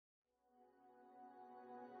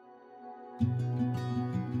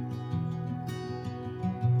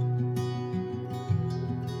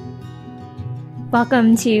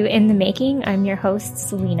Welcome to In the Making. I'm your host,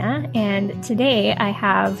 Selena, and today I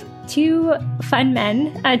have two fun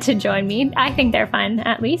men to join me. I think they're fun,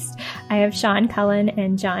 at least. I have Sean Cullen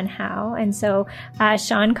and John Howe. And so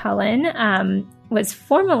Sean Cullen was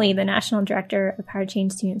formerly the National Director of Power to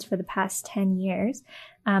Change Students for the past 10 years.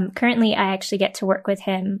 Currently, I actually get to work with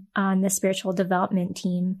him on the spiritual development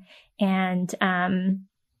team. And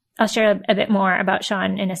I'll share a bit more about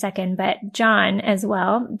Sean in a second, but John as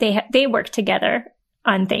well. They work together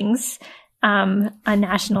on things, on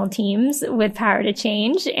national teams with Power to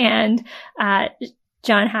Change. And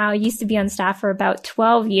John Howe used to be on staff for about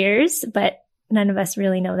 12 years, but none of us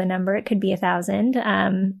really know the number. It could be 1,000.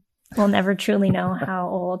 We'll never truly know how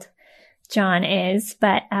old John is,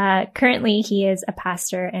 but currently he is a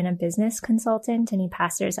pastor and a business consultant, and he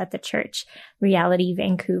pastors at the church Reality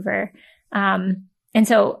Vancouver. And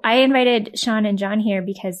so I invited Sean and John here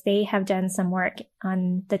because they have done some work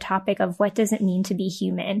on the topic of what does it mean to be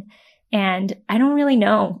human. And I don't really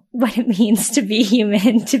know what it means to be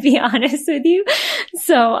human, to be honest with you.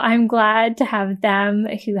 So I'm glad to have them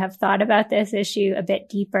who have thought about this issue a bit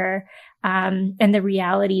deeper, and the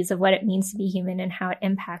realities of what it means to be human and how it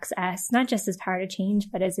impacts us, not just as Power to Change,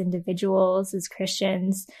 but as individuals, as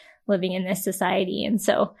Christians living in this society. And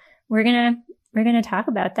so we're going to talk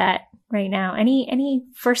about that right now. Any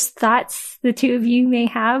first thoughts the two of you may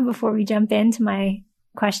have before we jump into my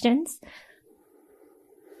questions?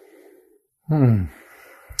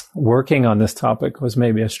 Working on this topic was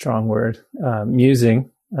maybe a strong word. Musing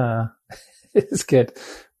is good.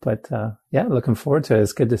 But yeah, looking forward to it.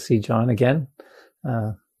 It's good to see John again.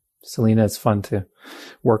 Selena, it's fun to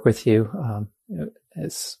work with you.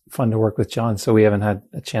 It's fun to work with John. So we haven't had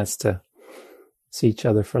a chance to see each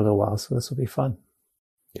other for a little while. So this will be fun.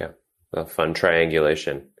 Yeah, a fun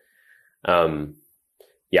triangulation.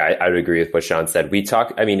 Yeah, I would agree with what Sean said.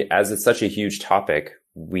 As it's such a huge topic,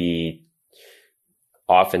 we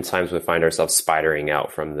oftentimes would find ourselves spidering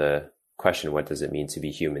out from the question, what does it mean to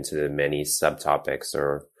be human, to the many subtopics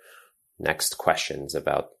or next questions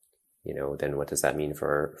about, then what does that mean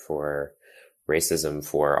for racism,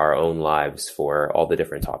 for our own lives, for all the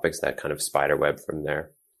different topics that kind of spider web from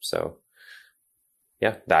there. So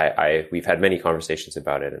yeah, we've had many conversations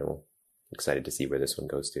about it, and I'm excited to see where this one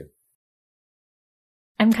goes to.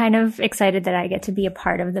 I'm kind of excited that I get to be a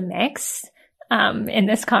part of the mix in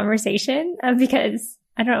this conversation because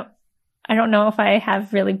I don't know if I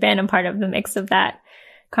have really been a part of the mix of that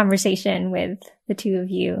conversation with the two of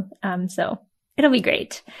you. So it'll be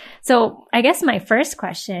great. So I guess my first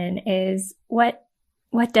question is what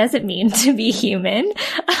does it mean to be human?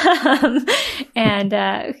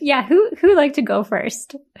 Who'd like to go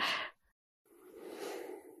first?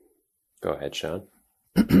 Go ahead, Sean.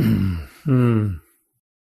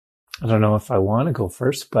 I don't know if I want to go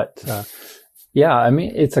first, but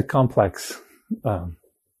it's a complex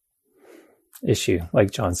issue.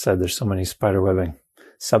 Like John said, there's so many spiderwebbing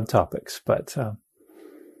subtopics, but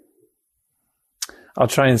I'll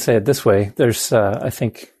try and say it this way. There's, I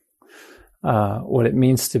think, what it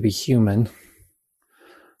means to be human.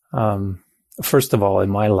 First of all,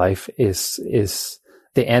 in my life is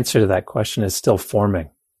the answer to that question is still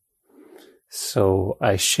forming. So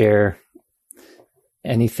I share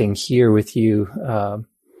anything here with you,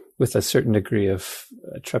 with a certain degree of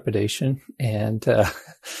trepidation and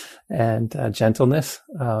gentleness.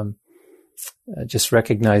 Just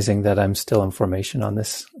recognizing that I'm still in formation on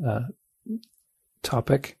this,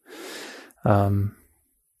 topic. But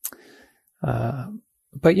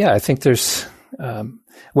yeah, I think there's,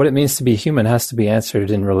 what it means to be human has to be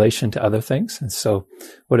answered in relation to other things. And so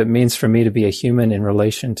what it means for me to be a human in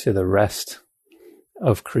relation to the rest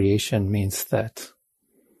of creation means that,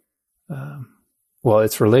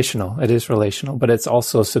 it's relational. It is relational, but it's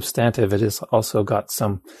also substantive. It is also got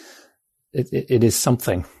some, it is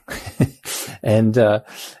something. and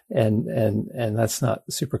that's not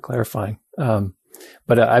super clarifying.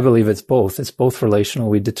 But I believe it's both. It's both relational.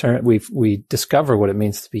 We discover what it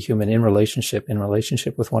means to be human in relationship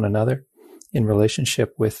with one another, in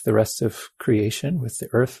relationship with the rest of creation, with the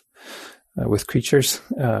earth, with creatures,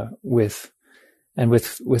 with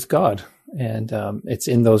God. And it's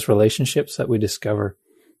in those relationships that we discover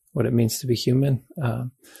what it means to be human.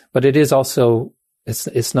 But it is also,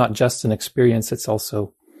 it's not just an experience. It's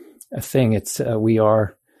also a thing. It's, we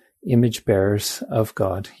are image bearers of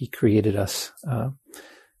God. He created us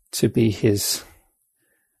to be his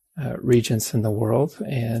regents in the world,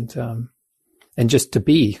 and just to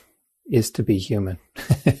be is to be human.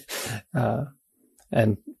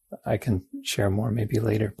 And I can share more maybe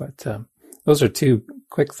later, but those are two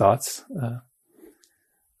quick thoughts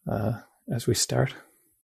as we start.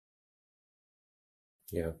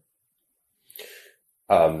 Yeah.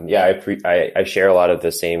 I share a lot of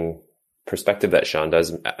the same perspective that Sean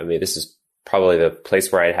does. I mean, this is probably the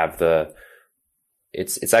place where I have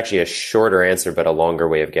it's actually a shorter answer, but a longer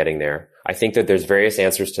way of getting there. I think that there's various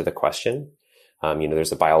answers to the question.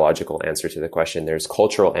 There's a biological answer to the question. There's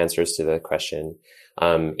cultural answers to the question.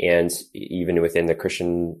 And even within the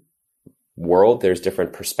Christian world, there's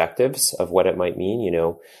different perspectives of what it might mean.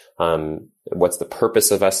 What's the purpose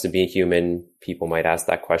of us to be human? People might ask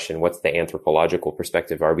that question. What's the anthropological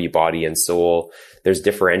perspective? Are we body and soul? There's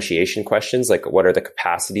differentiation questions, like what are the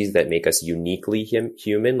capacities that make us uniquely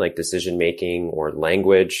human, like decision making or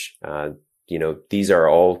language? These are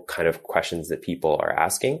all kind of questions that people are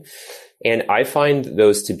asking. And I find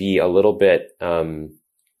those to be a little bit,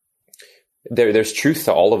 there's truth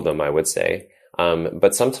to all of them, I would say.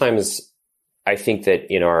 But sometimes I think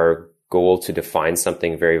that in our goal to define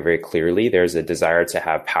something very, very clearly, there's a desire to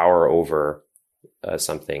have power over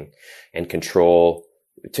something and control,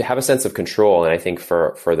 to have a sense of control. And I think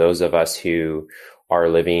for those of us who are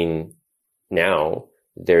living now,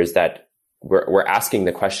 there's that we're asking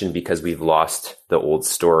the question because we've lost the old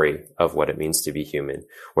story of what it means to be human.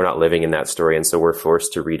 We're not living in that story. And so we're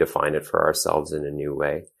forced to redefine it for ourselves in a new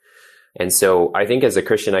way. And so I think as a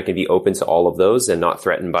Christian, I can be open to all of those and not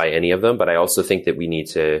threatened by any of them. But I also think that we need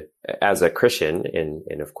to, as a Christian,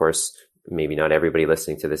 and of course, maybe not everybody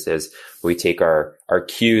listening to this is, we take our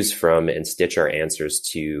cues from and stitch our answers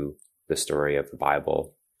to the story of the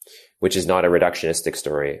Bible, which is not a reductionistic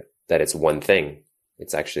story, that it's one thing.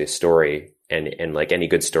 It's actually a story. And like any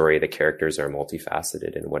good story, the characters are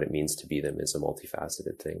multifaceted, and what it means to be them is a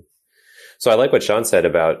multifaceted thing. So I like what Sean said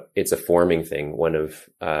about it's a forming thing. One of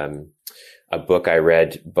a book I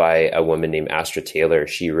read by a woman named Astra Taylor,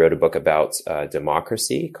 she wrote a book about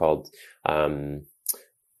democracy called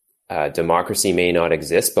Democracy May Not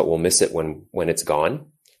Exist, but We'll Miss It When It's Gone.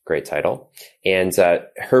 Great title. And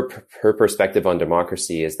her perspective on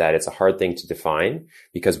democracy is that it's a hard thing to define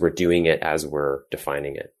because we're doing it as we're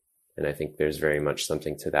defining it. And I think there's very much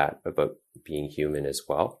something to that about being human as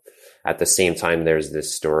well. At the same time, there's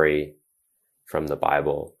this story from the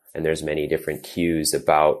Bible, and there's many different cues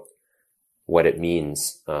about what it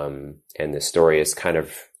means. And the story is kind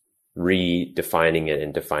of redefining it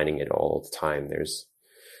and defining it all the time. There's,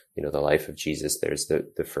 the life of Jesus. There's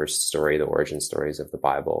the first story, the origin stories of the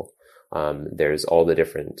Bible. There's all the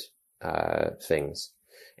different things.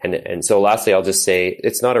 And so lastly, I'll just say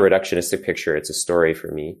it's not a reductionistic picture. It's a story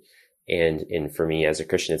for me. And for me as a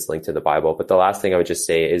Christian, it's linked to the Bible. But the last thing I would just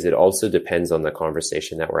say is it also depends on the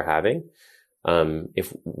conversation that we're having.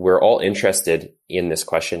 If we're all interested in this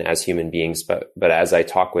question as human beings, but as I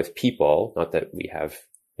talk with people, not that we have,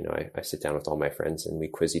 I sit down with all my friends and we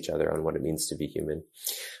quiz each other on what it means to be human.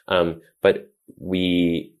 But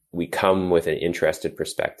we come with an interested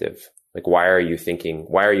perspective. Like, why are you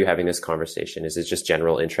having this conversation? Is it just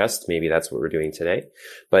general interest? Maybe that's what we're doing today.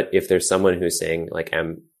 But if there's someone who's saying like,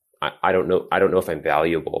 I don't know if I'm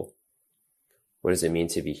valuable. What does it mean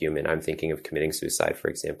to be human? I'm thinking of committing suicide, for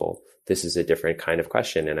example. This is a different kind of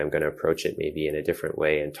question, and I'm going to approach it maybe in a different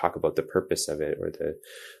way and talk about the purpose of it, or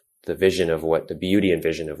the vision of the beauty and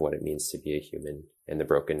vision of what it means to be a human and the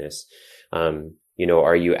brokenness.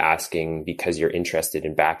 Are you asking because you're interested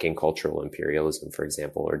in backing cultural imperialism, for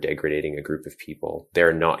example, or degrading a group of people?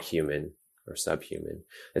 They're not human or subhuman.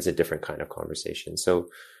 It's a different kind of conversation. So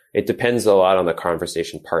it depends a lot on the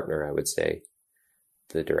conversation partner, I would say,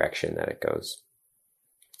 the direction that it goes,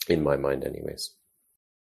 in my mind anyways.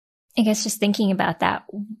 I guess just thinking about that,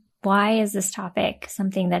 why is this topic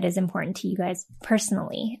something that is important to you guys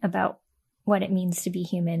personally about what it means to be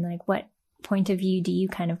human? Like, what point of view do you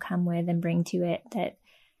kind of come with and bring to it that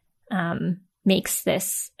makes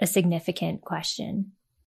this a significant question?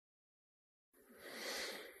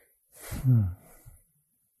 You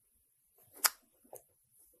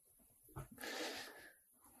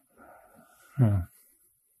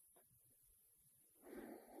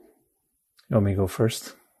want me to go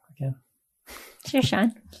first again? Sure,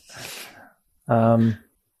 Sean. I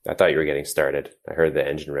thought you were getting started. I heard the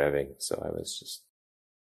engine revving, so I was just.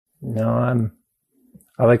 No,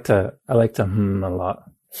 I like to a lot.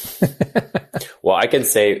 Well, I can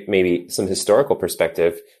say maybe some historical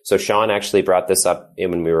perspective. So Sean actually brought this up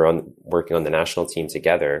when we were working on the national team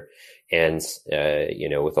together, and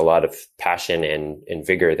with a lot of passion and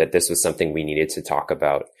vigor, that this was something we needed to talk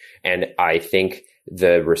about. And I think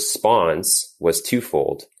the response was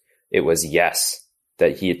twofold. It was yes,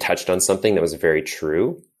 that he had touched on something that was very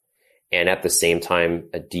true, and at the same time,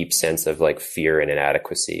 a deep sense of like fear and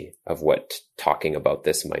inadequacy of what talking about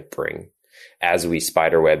this might bring as we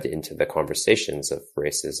spiderwebbed into the conversations of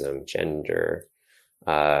racism, gender,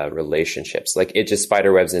 relationships. Like it just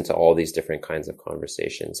spiderwebs into all these different kinds of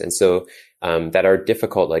conversations. And so, that are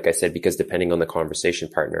difficult, like I said, because depending on the conversation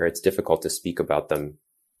partner, it's difficult to speak about them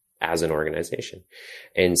as an organization.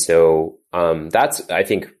 And so, that's, I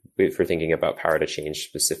think, if we're thinking about power to change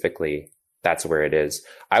specifically, that's where it is.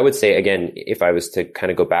 I would say, again, if I was to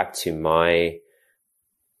kind of go back to my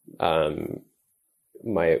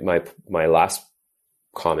last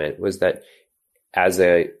comment, was that as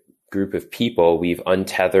a group of people, we've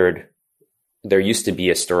untethered. There used to be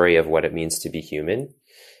a story of what it means to be human,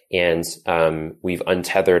 and we've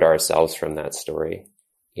untethered ourselves from that story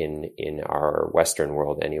in our Western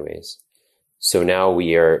world, anyways. So now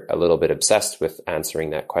we are a little bit obsessed with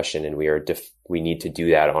answering that question, and we need to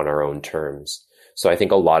do that on our own terms. So I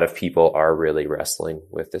think a lot of people are really wrestling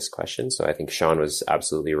with this question. So I think Sean was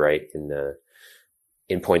absolutely right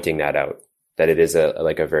in pointing that out, that it is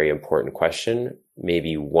a very important question,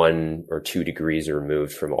 maybe 1 or 2 degrees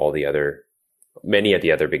removed from many of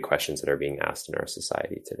the other big questions that are being asked in our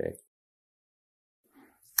society today.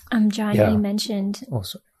 John, you mentioned.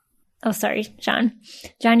 Oh, sorry, Sean.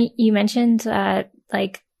 John, you mentioned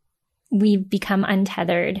we've become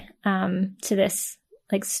untethered to this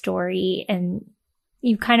story, and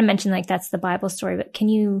you kind of mentioned that's the Bible story. But can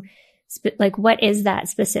you what is that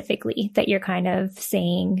specifically that you're kind of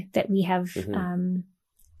saying that we have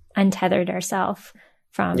untethered ourselves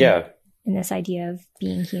from? Yeah. In this idea of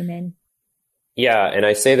being human. Yeah, and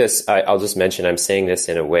I say this. I'll just mention I'm saying this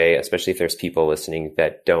in a way, especially if there's people listening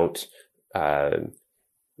that don't.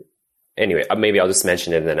 Anyway, maybe I'll just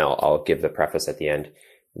mention it and then I'll give the preface at the end.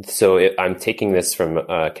 So I'm taking this from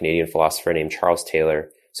a Canadian philosopher named Charles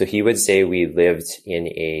Taylor. So he would say we lived in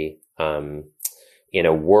a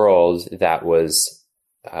world that was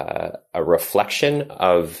a reflection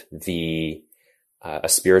of a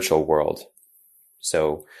spiritual world.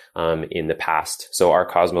 So in the past, so our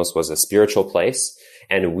cosmos was a spiritual place,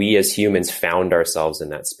 and we as humans found ourselves in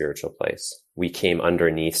that spiritual place. We came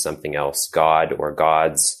underneath something else, God or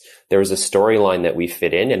gods. There was a storyline that we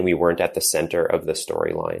fit in, and we weren't at the center of the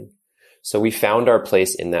storyline. So we found our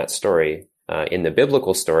place in that story. In the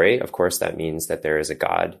biblical story, of course, that means that there is a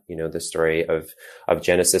God. The story of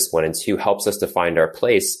Genesis 1 and 2 helps us to find our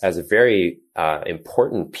place as a very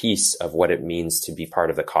important piece of what it means to be part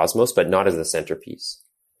of the cosmos, but not as the centerpiece.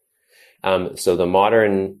 So the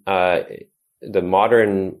modern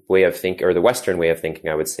way of thinking, or the Western way of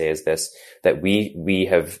thinking, I would say, is this, that we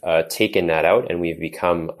have taken that out, and we've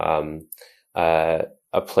become a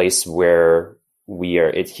place where we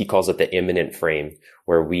are, he calls it the immanent frame,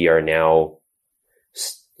 where we are now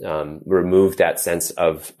removed that sense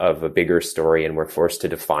of a bigger story, and we're forced to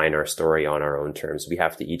define our story on our own terms. We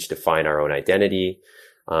have to each define our own identity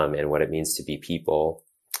and what it means to be people,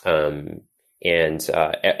 and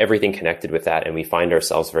everything connected with that. And we find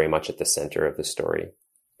ourselves very much at the center of the story,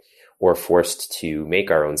 or forced to make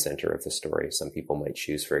our own center of the story. Some people might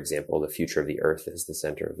choose, for example, the future of the earth as the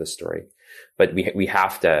center of the story, but we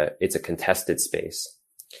have to, it's a contested space.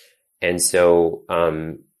 And so,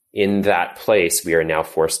 in that place, we are now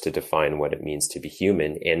forced to define what it means to be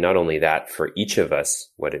human. And not only that, for each of us,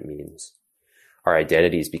 what it means. Our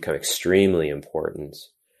identities become extremely important.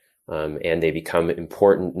 And they become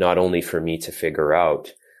important not only for me to figure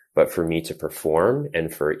out, but for me to perform,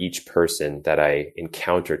 and for each person that I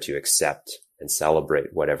encounter to accept and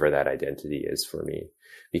celebrate whatever that identity is for me.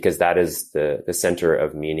 Because that is the center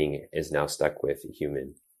of meaning is now stuck with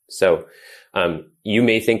human. So, you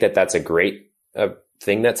may think that that's a great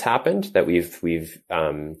thing that's happened, that we've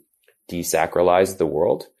desacralized the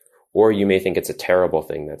world, or you may think it's a terrible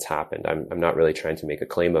thing that's happened. I'm not really trying to make a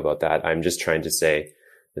claim about that. I'm just trying to say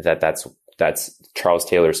that that's Charles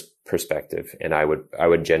Taylor's perspective, and I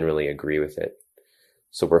would generally agree with it.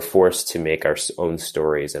 So we're forced to make our own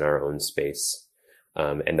stories in our own space,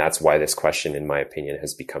 and that's why this question, in my opinion,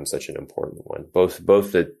 has become such an important one. Both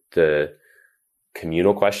the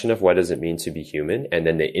communal question of what does it mean to be human, and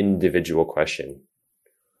then the individual question,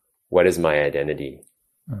 what is my identity?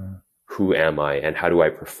 Who am I? And how do I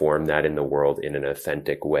perform that in the world in an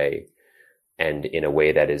authentic way, and in a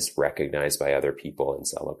way that is recognized by other people and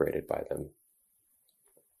celebrated by them?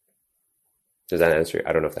 Does that answer?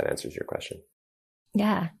 I don't know if that answers your question.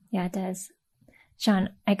 Yeah, it does. Sean,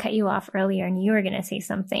 I cut you off earlier and you were going to say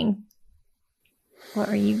something. What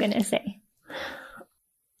were you going to say?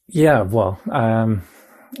 Yeah, well, I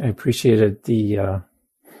appreciated the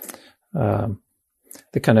kind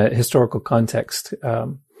of historical context.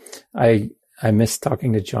 I miss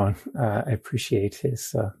talking to John. I appreciate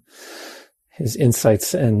his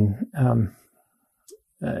insights and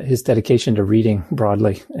his dedication to reading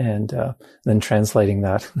broadly, and then translating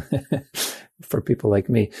that for people like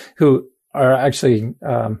me who are actually,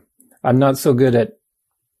 I'm not so good at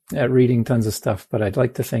reading tons of stuff, but I'd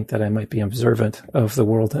like to think that I might be observant of the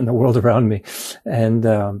world and the world around me. And,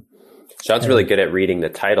 John's really good at reading the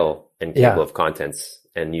title and table of contents,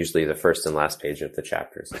 and usually the first and last page of the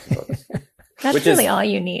chapters of books. That's really all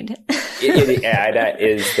you need.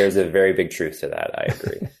 There's a very big truth to that. I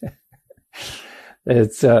agree.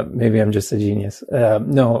 It's, maybe I'm just a genius.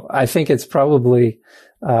 No, I think it's probably,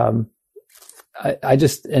 I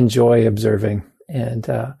just enjoy observing. And,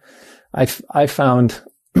 I found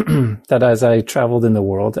that as I traveled in the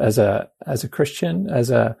world as a Christian,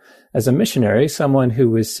 as a missionary, someone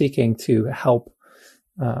who was seeking to help,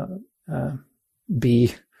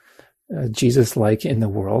 be Jesus-like in the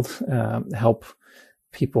world, help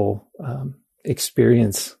people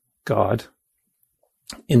experience God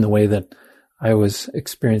in the way that I was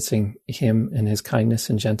experiencing him and his kindness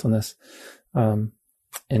and gentleness, and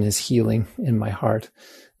his healing in my heart.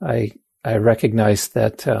 I recognized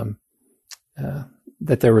that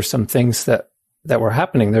that there were some things that were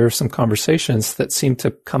happening. There were some conversations that seemed to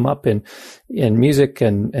come up in music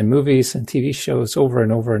and movies and TV shows over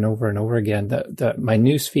and over and over and over again. That my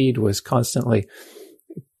news feed was constantly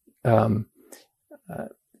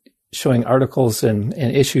showing articles and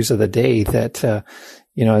issues of the day that,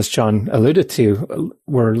 as John alluded to,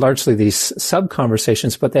 were largely these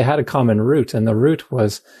sub-conversations, but they had a common root. And the root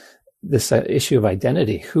was this issue of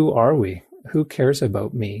identity. Who are we? Who cares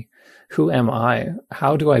about me? Who am I?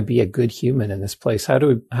 How do I be a good human in this place? How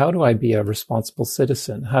do I be a responsible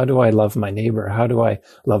citizen? How do I love my neighbor? How do I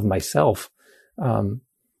love myself? And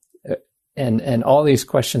all these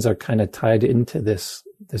questions are kind of tied into this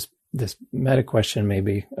meta question,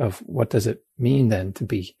 maybe, of what does it mean then to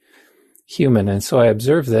be human? And so I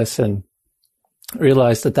observed this and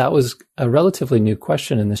realized that was a relatively new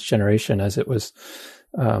question in this generation, as it was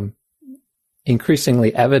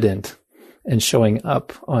increasingly evident and showing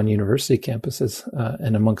up on university campuses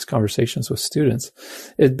and amongst conversations with students.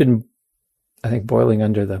 It had been, I think, simmering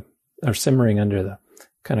under the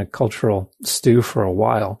kind of cultural stew for a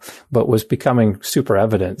while, but was becoming super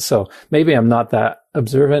evident. So maybe I'm not that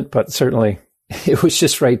observant, but certainly it was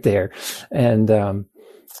just right there. And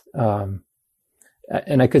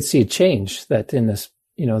I could see a change that in this,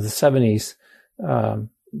 the 70s,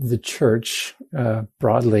 the church,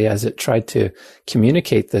 broadly, as it tried to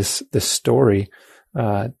communicate this story,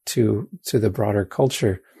 to the broader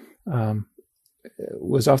culture,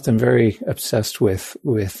 was often very obsessed with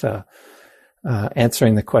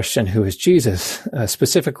answering the question, who is Jesus?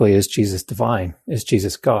 Specifically, is Jesus divine? Is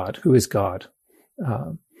Jesus God? Who is God?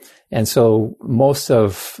 And so most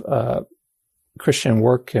of, Christian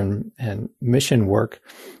work and mission work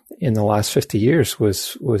in the last 50 years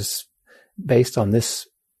was based on this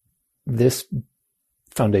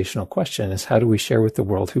foundational question, is how do we share with the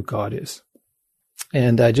world who God is?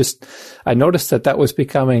 And I noticed that was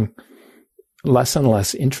becoming less and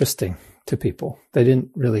less interesting to people. They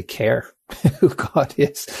didn't really care who God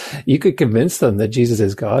is. You could convince them that Jesus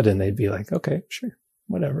is God and they'd be like, okay, sure,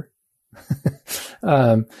 whatever.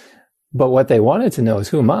 But what they wanted to know is,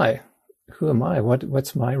 who am I? Who am I?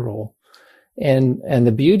 What's my role? And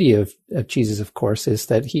the beauty of Jesus, of course, is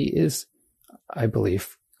that he is, I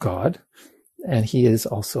believe, God, and he is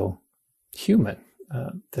also human.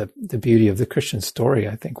 The beauty of the Christian story,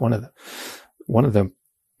 I think, one of the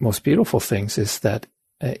most beautiful things is that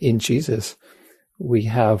in Jesus we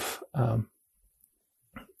have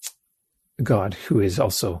God who is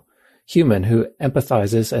also human, who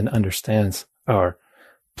empathizes and understands our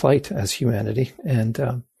plight as humanity,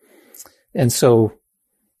 and so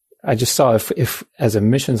I just saw if as a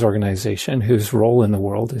missions organization whose role in the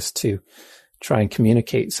world is to try and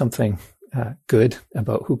communicate something good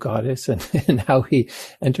about who God is and how he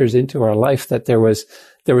enters into our life, that there was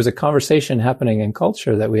a conversation happening in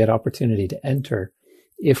culture that we had opportunity to enter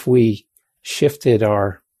if we shifted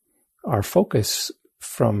our focus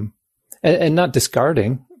from, and not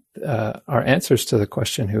discarding our answers to the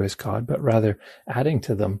question, who is God, but rather adding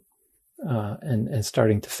to them and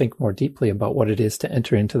starting to think more deeply about what it is to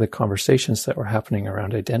enter into the conversations that were happening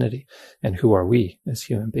around identity and who are we as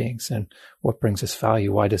human beings and what brings us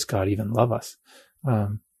value. Why does God even love us?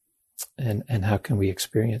 And how can we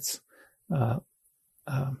experience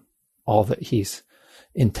all that he's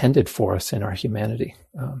intended for us in our humanity,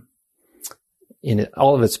 in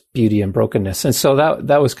all of its beauty and brokenness. And so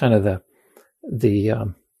that was kind of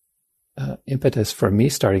the impetus for me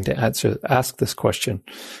starting to ask this question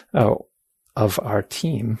of our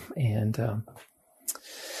team, and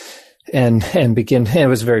begin. And it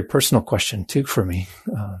was a very personal question too for me,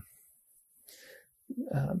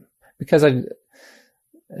 because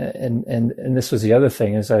and this was the other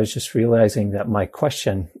thing, is I was just realizing that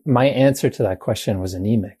my answer to that question was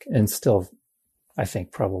anemic, and still, I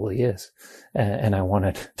think probably is. And I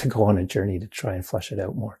wanted to go on a journey to try and flesh it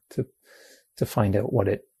out more, to find out what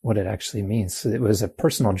it actually means. So it was a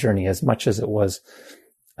personal journey as much as it was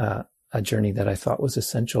a journey that I thought was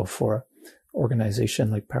essential for an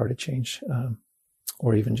organization like Power to Change,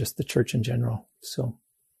 or even just the church in general. So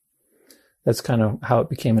that's kind of how it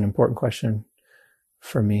became an important question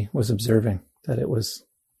for me, was observing that it was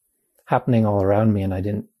happening all around me, and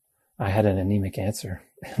I had an anemic answer,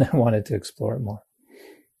 and I wanted to explore it more.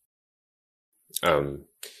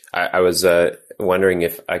 I was wondering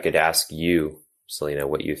if I could ask you, Selena,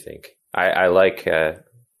 what you think. I like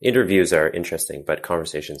interviews are interesting, but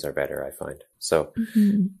conversations are better, I find. So,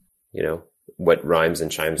 what rhymes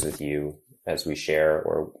and chimes with you as we share,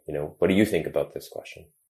 or, what do you think about this question?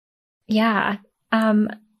 Yeah.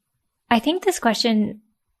 I think this question,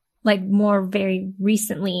 more very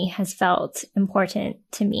recently, has felt important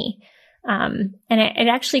to me. And it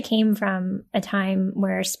actually came from a time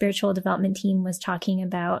where a spiritual development team was talking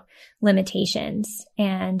about limitations.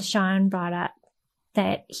 And Sean brought up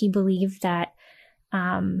that he believed that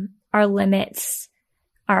our limits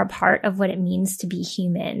are a part of what it means to be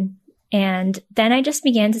human. And then I just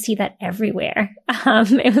began to see that everywhere.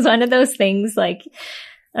 It was one of those things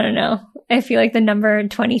I don't know. I feel like the number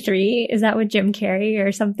 23, is that with Jim Carrey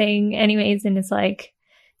or something? Anyways, and it's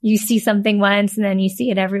you see something once and then you see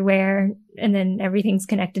it everywhere, and then everything's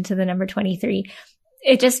connected to the number 23.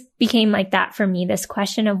 It just became like that for me, this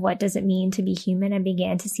question of what does it mean to be human? I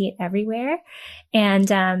began to see it everywhere. And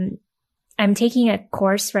I'm taking a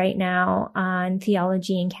course right now on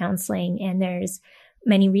theology and counseling, and there's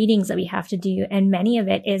many readings that we have to do. And many of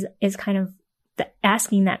it is kind of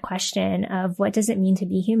asking that question of what does it mean to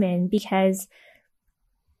be human? Because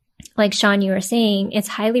like Sean, you were saying, it's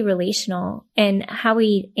highly relational, and how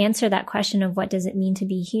we answer that question of what does it mean to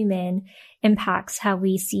be human impacts how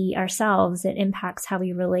we see ourselves. It impacts how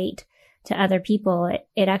we relate to other people.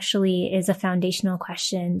 It actually is a foundational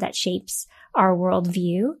question that shapes our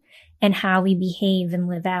worldview and how we behave and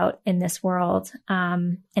live out in this world,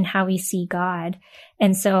 and how we see God.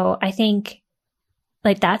 And so I think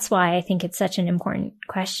that's why I think it's such an important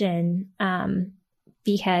question,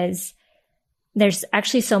 because there's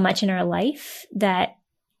actually so much in our life that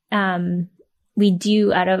we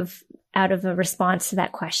do out of a response to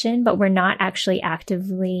that question, but we're not actually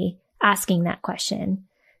actively asking that question.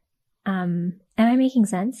 Am I making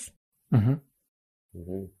sense? Mm-hmm.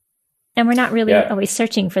 Mm-hmm. And we're not really always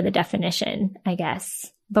searching for the definition, I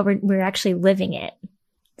guess, but we're actually living it.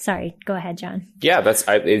 Sorry, go ahead, John. Yeah,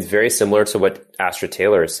 it's very similar to what Astra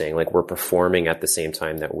Taylor is saying. We're performing at the same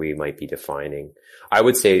time that we might be defining. I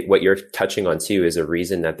would say what you're touching on too is a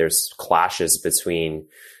reason that there's clashes between,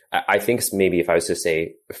 I think maybe if I was to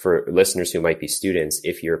say for listeners who might be students,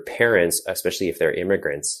 if your parents, especially if they're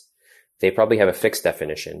immigrants, they probably have a fixed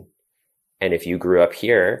definition. And if you grew up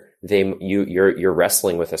here, you're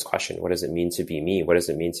wrestling with this question. What does it mean to be me? What does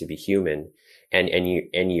it mean to be human? And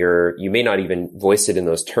you may not even voice it in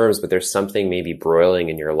those terms, but there's something maybe broiling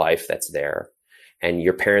in your life that's there. And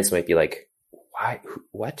your parents might be like, why,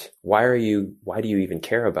 what? Why do you even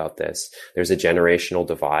care about this? There's a generational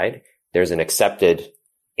divide. There's an accepted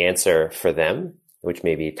answer for them, which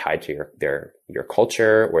may be tied to your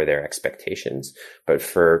culture or their expectations. But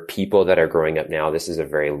for people that are growing up now, this is a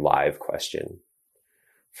very live question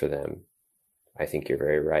for them. I think you're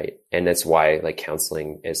very right. And that's why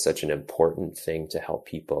counseling is such an important thing to help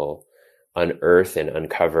people unearth and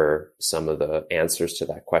uncover some of the answers to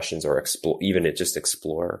that questions, or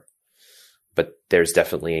explore. But there's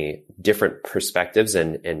definitely different perspectives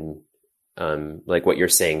and like what you're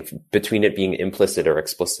saying, between it being implicit or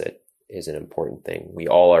explicit is an important thing. We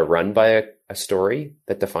all are run by a story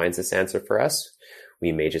that defines this answer for us.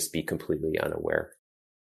 We may just be completely unaware.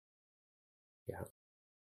 Yeah.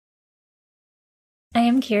 I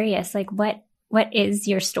am curious, what is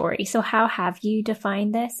your story? So how have you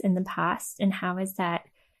defined this in the past, and how is that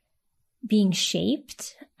being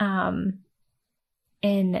shaped? And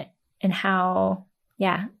how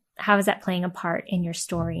is that playing a part in your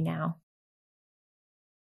story now?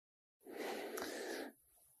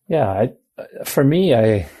 Yeah, for me,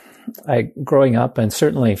 I growing up, and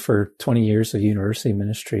certainly for 20 years of university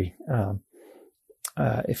ministry,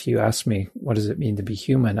 if you asked me, what does it mean to be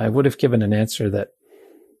human? I would have given an answer that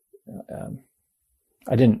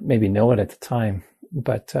I didn't maybe know it at the time,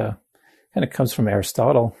 but kind of comes from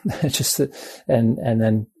Aristotle, and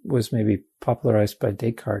then was maybe popularized by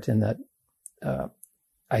Descartes, in that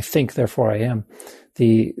I think, therefore I am.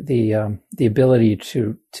 The ability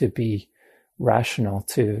to be rational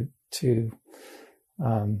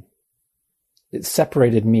it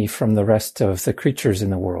separated me from the rest of the creatures in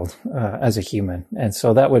the world as a human. And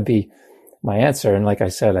so that would be my answer. And like I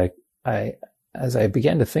said, I as I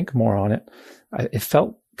began to think more on it, it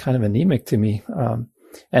felt kind of anemic to me.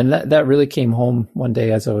 And that really came home one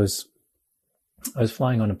day as I was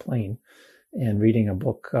flying on a plane and reading a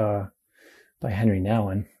book by Henry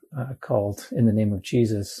Nouwen called In the Name of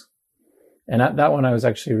Jesus. And that one I was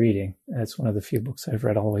actually reading. It's one of the few books I've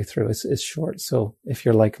read all the way through. It's short, so if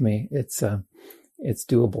you're like me, it's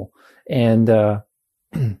doable, and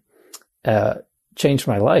changed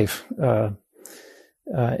my life.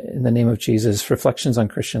 In the Name of Jesus, Reflections on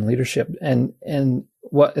Christian Leadership, and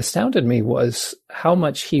what astounded me was how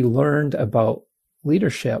much he learned about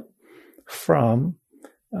leadership from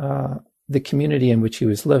the community in which he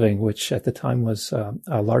was living, which at the time was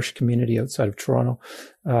a large community outside of Toronto,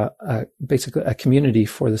 basically a community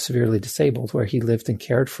for the severely disabled, where he lived and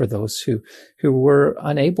cared for those who were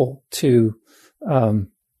unable to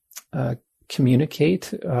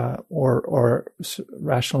communicate or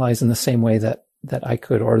rationalize in the same way that I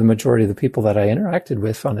could, or the majority of the people that I interacted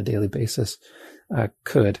with on a daily basis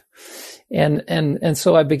could. And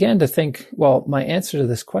so I began to think, well, my answer to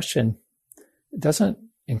this question doesn't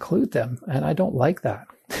include them. And I don't like that.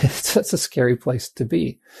 That's a scary place to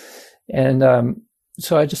be. And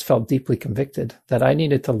so I just felt deeply convicted that I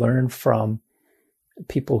needed to learn from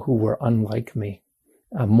people who were unlike me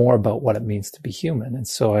more about what it means to be human. And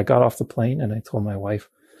so I got off the plane and I told my wife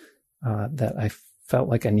that I felt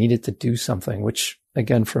like I needed to do something, which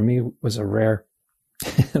again, for me was a rare,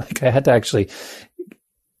 like I had to actually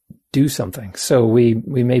do something. So we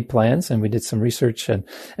made plans and we did some research and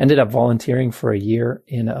ended up volunteering for a year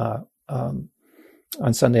in on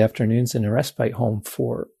Sunday afternoons in a respite home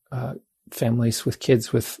for families with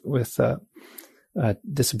kids with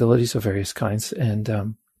disabilities of various kinds.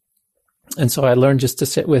 And so I learned just to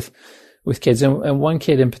sit with kids. And one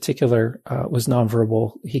kid in particular was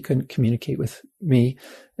nonverbal. He couldn't communicate with me.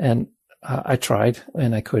 And I tried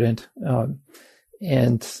and I couldn't.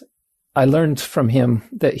 And I learned from him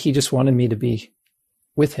that he just wanted me to be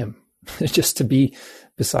with him, just to be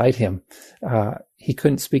beside him. He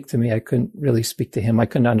couldn't speak to me. I couldn't really speak to him. I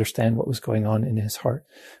couldn't understand what was going on in his heart.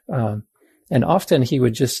 And often he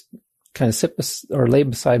would just kind of sit or lay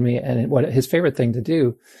beside me. And what his favorite thing to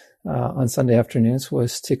do on Sunday afternoons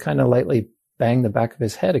was to kind of lightly bang the back of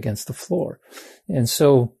his head against the floor. And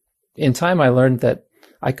so in time, I learned that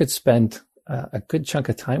I could spend a good chunk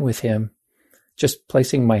of time with him just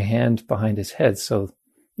placing my hand behind his head. So,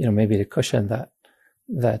 maybe to cushion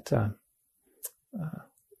the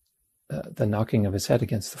knocking of his head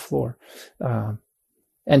against the floor.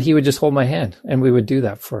 And he would just hold my hand, and we would do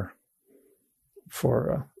that for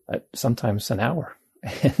sometimes an hour.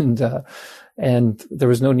 And there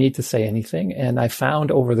was no need to say anything. And I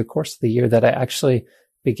found over the course of the year that I actually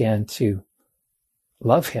began to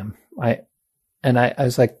love him. I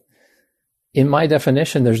was like, in my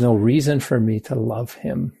definition, there's no reason for me to love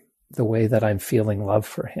him the way that I'm feeling love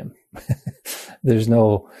for him. There's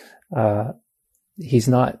no, he's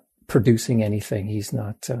not producing anything. He's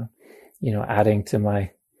not, adding to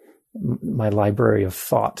my library of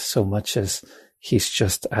thought so much as he's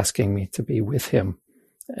just asking me to be with him.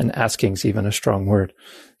 And asking is even a strong word.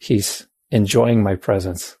 He's enjoying my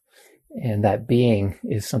presence. And that being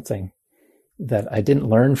is something that I didn't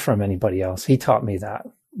learn from anybody else. He taught me that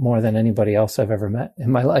more than anybody else I've ever met in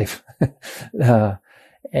my life.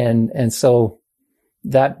 And so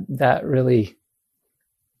that really,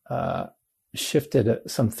 shifted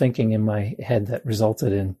some thinking in my head that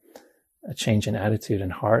resulted in a change in attitude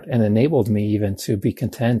and heart and enabled me even to be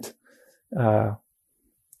content.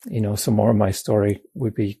 Some more of my story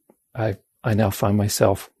would be, I now find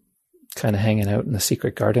myself kind of hanging out in the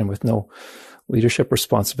secret garden with no leadership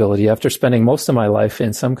responsibility after spending most of my life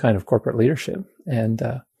in some kind of corporate leadership and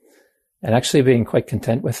actually being quite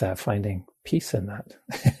content with that, finding peace in that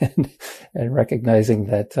and recognizing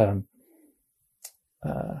that,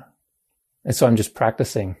 and so I'm just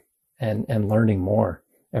practicing and learning more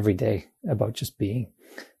every day about just being,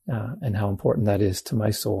 and how important that is to my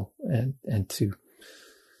soul and to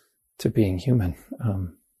being human.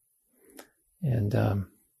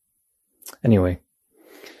 Anyway,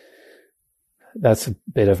 that's a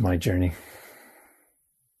bit of my journey.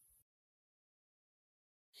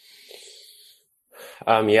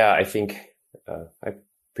 I think I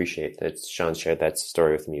appreciate that Sean shared that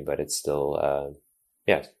story with me, but it's still,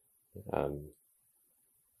 it's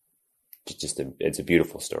a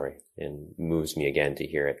beautiful story and moves me again to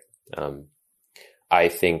hear it. I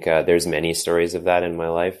think there's many stories of that in my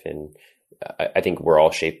life, and I think we're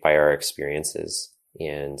all shaped by our experiences,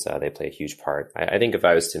 and they play a huge part. I think if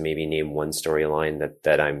I was to maybe name one storyline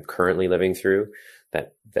that I'm currently living through,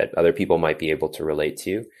 that other people might be able to relate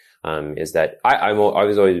to, is that I've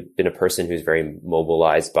always been a person who's very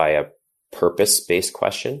mobilized by a purpose-based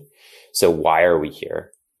question. So why are we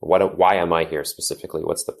here? Why am I here specifically?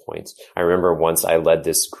 What's the point? I remember once I led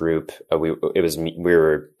this group. It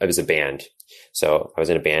was a band. So I was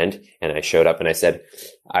in a band and I showed up and I said,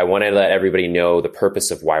 I want to let everybody know the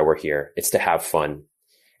purpose of why we're here. It's to have fun.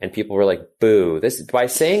 And people were like, boo, by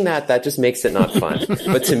saying that just makes it not fun.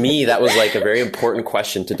 But to me, that was like a very important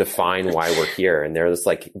question to define why we're here. And they're just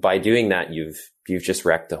like, by doing that, you've just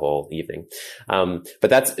wrecked the whole evening.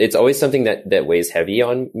 But it's always something that weighs heavy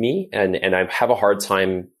on me. And I have a hard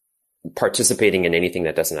time participating in anything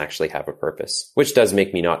that doesn't actually have a purpose, which does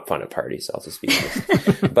make me not fun at parties, I'll just be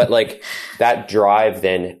honest. But like that drive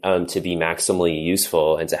then, to be maximally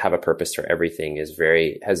useful and to have a purpose for everything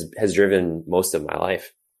has driven most of my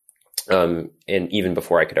life. And even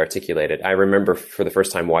before I could articulate it, I remember for the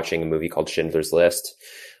first time watching a movie called Schindler's List,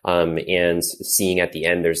 and seeing at the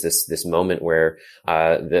end, there's this moment where,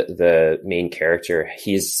 the main character,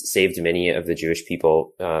 he's saved many of the Jewish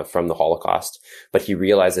people, from the Holocaust, but he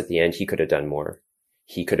realized at the end he could have done more.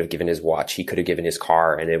 He could have given his watch, he could have given his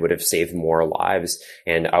car, and it would have saved more lives.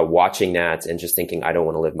 And, watching that and just thinking, I don't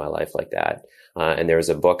want to live my life like that. And there was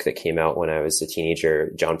a book that came out when I was a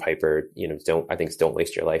teenager, John Piper, Don't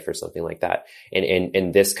Waste Your Life or something like that.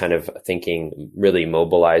 And this kind of thinking really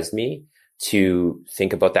mobilized me to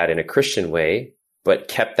think about that in a Christian way, but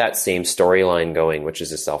kept that same storyline going, which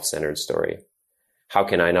is a self-centered story. How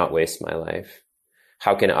can I not waste my life?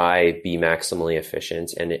 How can I be maximally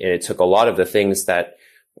efficient? And it took a lot of the things that,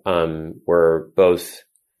 were both,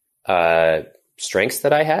 strengths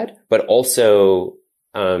that I had, but also,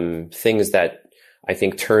 things that I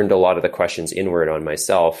think turned a lot of the questions inward on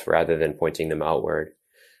myself rather than pointing them outward,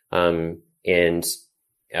 and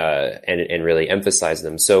really emphasize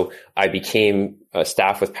them. So I became a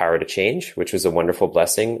staff with power to change, which was a wonderful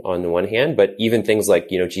blessing on the one hand, but even things like,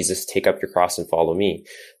 Jesus, take up your cross and follow me.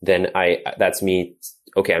 Then that's me.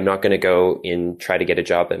 Okay, I'm not going to go and try to get a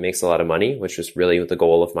job that makes a lot of money, which was really the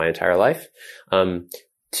goal of my entire life. I'm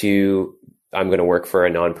going to work for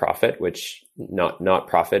a nonprofit, which not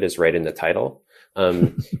profit is right in the title.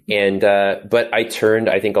 But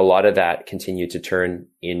I think a lot of that continued to turn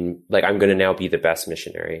in, like, I'm going to now be the best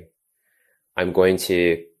missionary. I'm going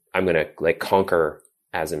to like conquer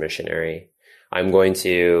as a missionary. I'm going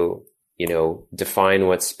to, define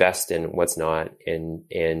what's best and what's not, and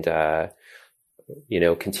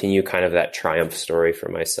continue kind of that triumph story for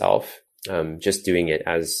myself. Just doing it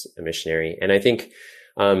as a missionary. And I think,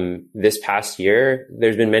 this past year,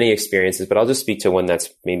 there's been many experiences, but I'll just speak to one that's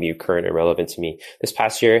maybe current or relevant to me. This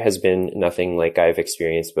past year has been nothing like I've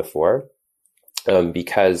experienced before,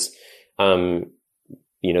 because,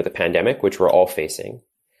 the pandemic, which we're all facing,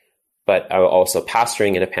 but I'm also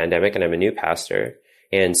pastoring in a pandemic, and I'm a new pastor.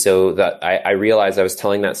 And so that I realized I was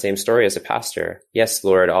telling that same story as a pastor. Yes,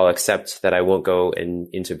 Lord, I'll accept that I won't go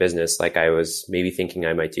into business like I was maybe thinking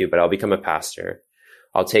I might do, but I'll become a pastor.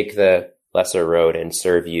 I'll take the lesser road and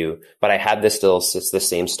serve you. But I had the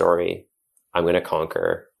same story. I'm going to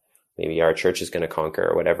conquer. Maybe our church is going to conquer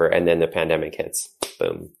or whatever. And then the pandemic hits.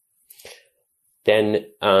 Boom. Then,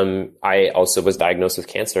 I also was diagnosed with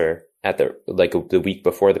cancer at the week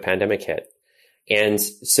before the pandemic hit. And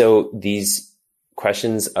so these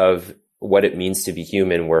questions of what it means to be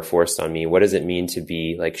human were forced on me. What does it mean to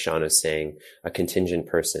be, like Sean is saying, a contingent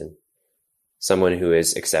person, someone who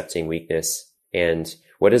is accepting weakness? And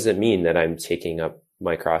what does it mean that I'm taking up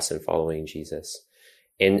my cross and following Jesus?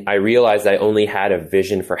 And I realized I only had a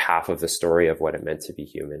vision for half of the story of what it meant to be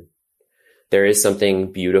human. There is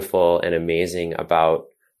something beautiful and amazing about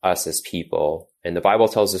us as people. And the Bible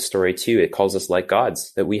tells us a story too. It calls us like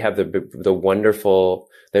gods, that we have the wonderful,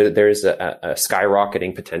 there's a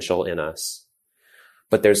skyrocketing potential in us.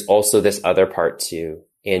 But there's also this other part too.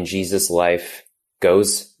 And Jesus' life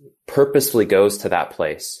purposefully goes to that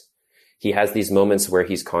place. He has these moments where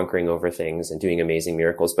he's conquering over things and doing amazing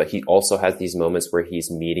miracles, but he also has these moments where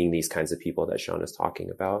he's meeting these kinds of people that Sean is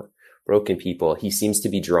talking about, broken people. He seems to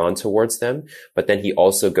be drawn towards them, but then he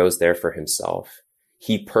also goes there for himself.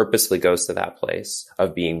 He purposely goes to that place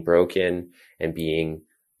of being broken and being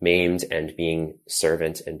maimed and being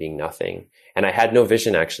servant and being nothing. And I had no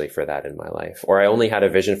vision actually for that in my life, or I only had a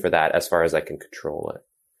vision for that as far as I can control it.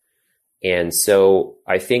 And so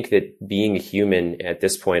I think that being a human at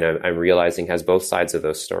this point, I'm realizing, has both sides of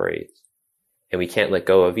those stories, and we can't let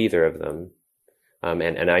go of either of them.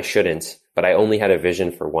 And I shouldn't, but I only had a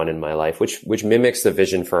vision for one in my life, which mimics the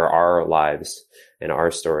vision for our lives and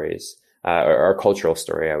our stories, or our cultural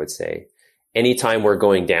story, I would say. Anytime we're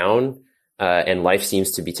going down, and life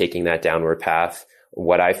seems to be taking that downward path,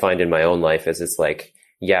 what I find in my own life is it's like,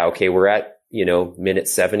 yeah, okay, we're at, minute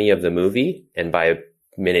 70 of the movie, and by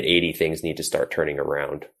minute 80, things need to start turning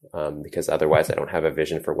around, because otherwise I don't have a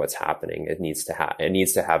vision for what's happening. It needs to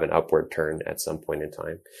have an upward turn at some point in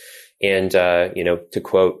time. And, to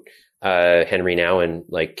quote, Henry Nouwen,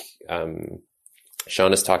 like,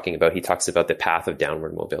 Sean is talking about, he talks about the path of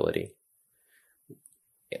downward mobility.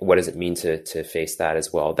 What does it mean to face that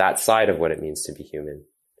as well? That side of what it means to be human.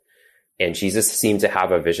 And Jesus seemed to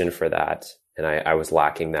have a vision for that. And I was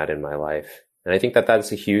lacking that in my life. And I think that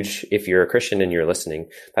that's a huge, if you're a Christian and you're listening,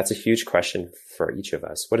 that's a huge question for each of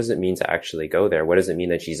us. What does it mean to actually go there? What does it mean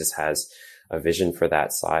that Jesus has a vision for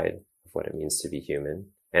that side of what it means to be human?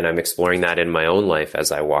 And I'm exploring that in my own life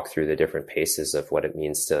as I walk through the different paces of what it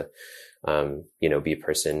means to, be a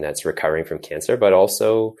person that's recovering from cancer, but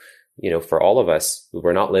also, for all of us,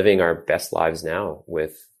 we're not living our best lives now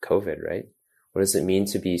with COVID, right? What does it mean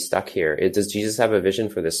to be stuck here? Does Jesus have a vision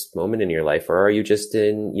for this moment in your life, or are you just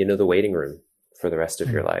in, the waiting room for the rest of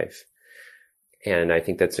your life? And I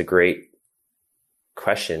think that's a great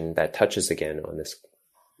question that touches again on this,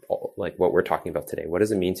 like what we're talking about today. What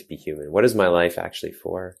does it mean to be human? What is my life actually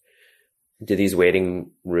for? Do these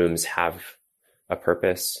waiting rooms have a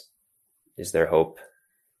purpose? Is there hope?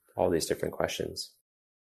 All these different questions.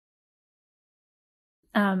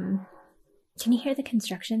 Can you hear the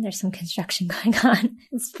construction? There's some construction going on.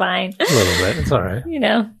 It's fine. A little bit. It's all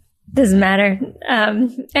right. Doesn't matter.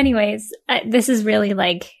 Anyways, this is really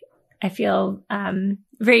I feel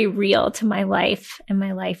very real to my life and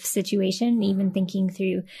my life situation, even thinking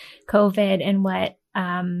through COVID and what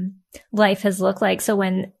life has looked like. So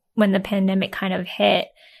when the pandemic kind of hit,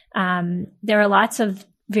 there were lots of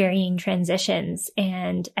varying transitions.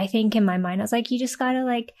 And I think in my mind, I was like, you just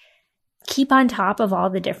gotta keep on top of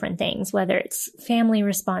all the different things, whether it's family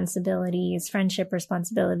responsibilities, friendship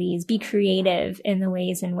responsibilities, be creative in the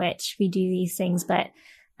ways in which we do these things, but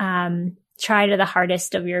try to the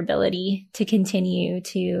hardest of your ability to continue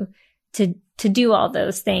to do all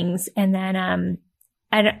those things. And then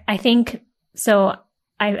I think, so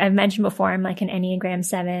I've mentioned before, I'm an Enneagram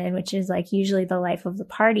 7, which is usually the life of the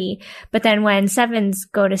party. But then when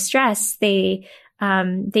 7s go to stress, they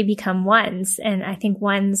become 1s. And I think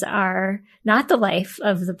 1s are not the life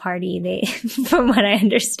of the party, from what I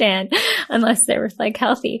understand, unless they're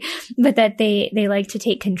healthy, but that they like to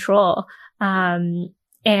take control. And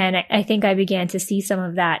I think I began to see some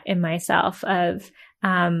of that in myself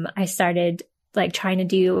I started trying to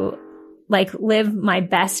do, live my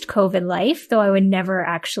best COVID life, though I would never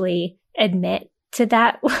actually admit to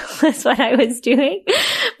that was what I was doing.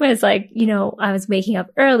 Was I was waking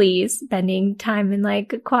up early, spending time in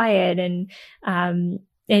quiet and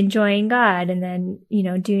enjoying God, and then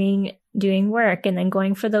doing work, and then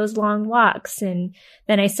going for those long walks. And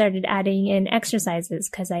then I started adding in exercises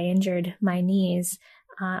because I injured my knees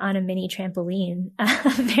on a mini trampoline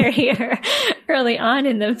very early on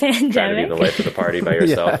in the pandemic. Trying to be the life of the party by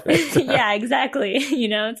yourself. Yeah, exactly.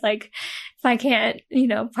 It's if I can't,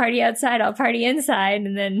 party outside, I'll party inside.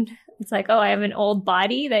 And then it's oh, I have an old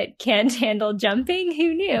body that can't handle jumping.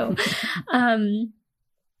 Who knew?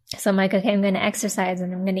 So I'm okay, I'm going to exercise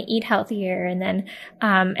and I'm going to eat healthier. And then,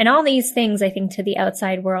 and all these things I think to the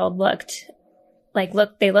outside world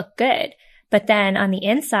they look good. But then on the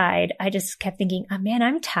inside, I just kept thinking, oh man,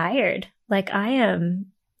 I'm tired. I am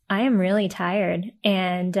really tired.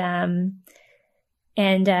 And I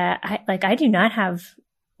do not have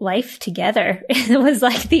life together. It was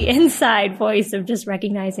the inside voice of just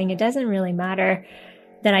recognizing it doesn't really matter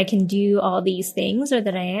that I can do all these things or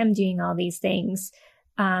that I am doing all these things,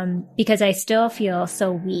 because I still feel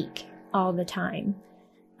so weak all the time.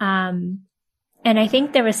 And I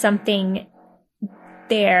think there was something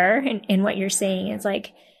there in what you're saying. It's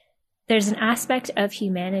there's an aspect of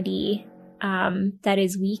humanity that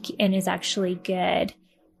is weak and is actually good.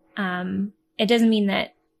 It doesn't mean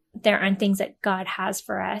that there aren't things that God has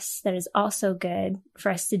for us that is also good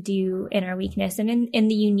for us to do in our weakness and in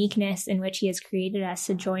the uniqueness in which he has created us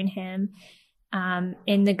to join him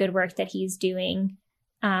in the good work that he's doing.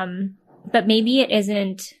 But maybe it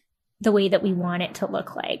isn't the way that we want it to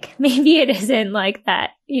look like. Maybe it isn't that,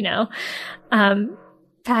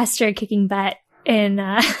 pastor kicking butt in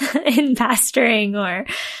pastoring, or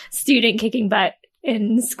student kicking butt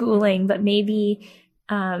in schooling, but maybe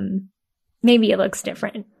it looks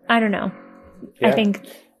different. I don't know. Yeah. I think.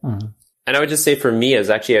 And I would just say for me, it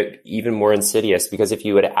was actually even more insidious, because if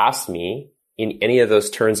you had asked me in any of those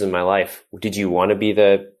turns in my life, did you want to be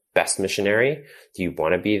the best missionary? Do you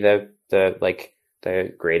want to be the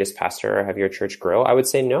greatest pastor or have your church grow? I would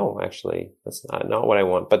say no, actually. That's not what I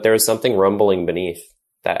want. But there was something rumbling beneath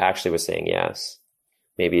that actually was saying yes.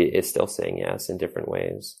 Maybe it's still saying yes in different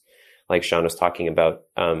ways. Like Sean was talking about,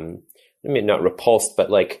 not repulsed,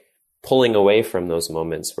 but like pulling away from those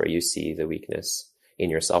moments where you see the weakness in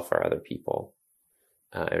yourself or other people,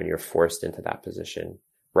 and you're forced into that position,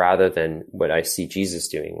 rather than what I see Jesus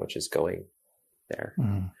doing, which is going there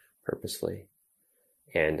purposefully.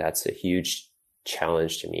 And that's a huge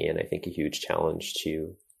challenge to me, and I think a huge challenge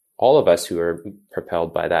to all of us who are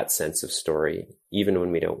propelled by that sense of story, even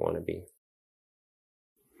when we don't want to be.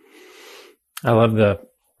 I love the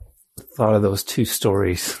thought of those two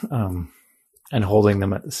stories, and holding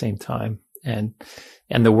them at the same time, and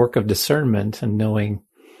the work of discernment and knowing.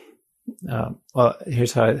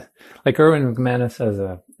 Here's how, like Erwin McManus has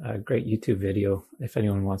a great YouTube video, if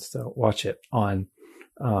anyone wants to watch it, on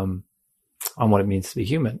what it means to be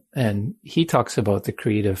human. And he talks about the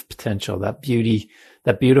creative potential, that beauty,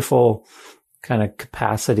 that beautiful kind of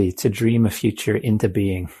capacity to dream a future into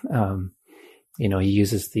being. He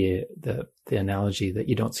uses the analogy that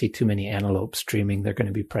you don't see too many antelopes dreaming they're going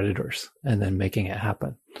to be predators and then making it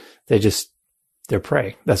happen. They're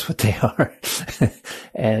prey. That's what they are.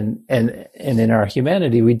 and in our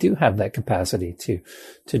humanity, we do have that capacity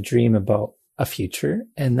to dream about a future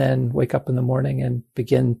and then wake up in the morning and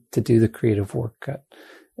begin to do the creative work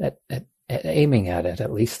at aiming at it,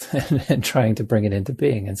 at least, and trying to bring it into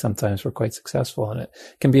being. And sometimes we're quite successful, and it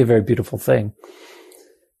can be a very beautiful thing.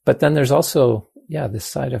 But then there's also, this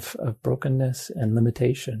side of brokenness and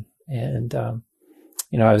limitation. And,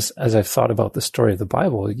 as I've thought about the story of the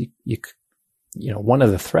Bible, one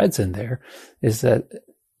of the threads in there is that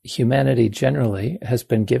humanity generally has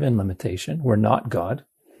been given limitation. We're not God.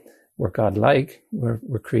 We're God-like.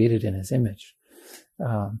 We're created in his image.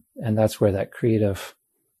 And that's where that creative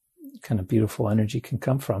kind of beautiful energy can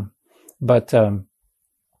come from. But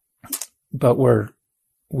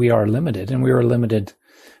we are limited, and we were limited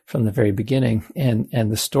from the very beginning.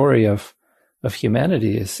 And the story of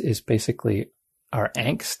humanity is basically our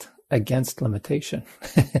angst against limitation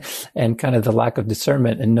and kind of the lack of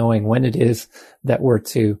discernment and knowing when it is that we're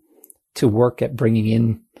to work at bringing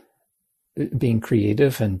in being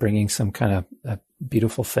creative and bringing some kind of a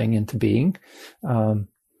beautiful thing into being. And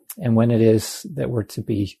when it is that we're to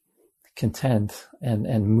be content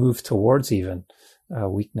and move towards even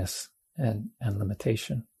weakness and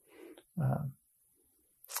limitation.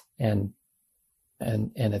 And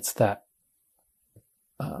it's that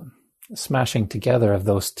smashing together of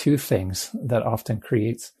those two things that often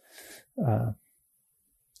creates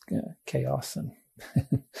chaos. And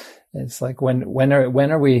it's like when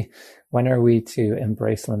are we to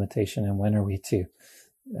embrace limitation, and when are we to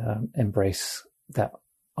embrace that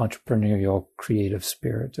entrepreneurial creative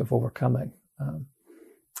spirit of overcoming?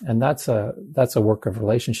 And that's a work of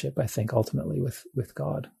relationship, I think, ultimately with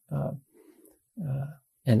God,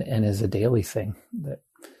 and is a daily thing that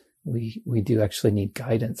we do actually need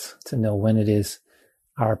guidance to know when it is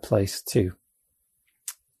our place to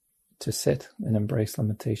sit and embrace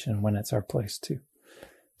limitation, and when it's our place to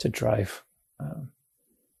drive,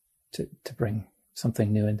 to bring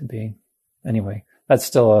something new into being. Anyway, that's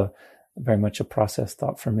still very much a process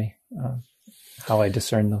thought for me, how I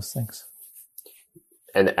discern those things.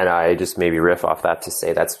 And I just maybe riff off that to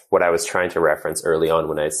say that's what I was trying to reference early on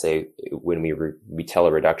when I say when we tell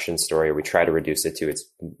a reduction story, we try to reduce it to its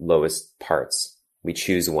lowest parts. We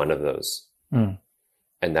choose one of those. And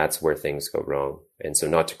that's where things go wrong. And so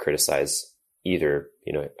not to criticize either,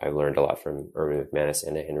 I learned a lot from Erwin McManus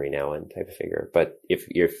and a Henry Nouwen type of figure. But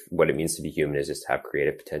if what it means to be human is just to have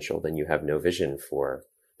creative potential, then you have no vision for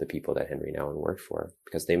the people that Henry Nouwen worked for,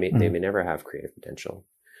 because they may never have creative potential.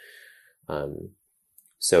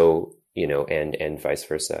 So, and vice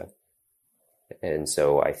versa. And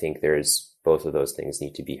so I think there's both of those things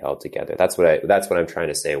need to be held together. That's what I'm trying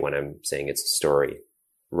to say when I'm saying it's a story,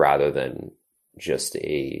 rather than just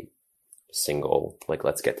a single, like,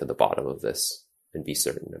 let's get to the bottom of this and be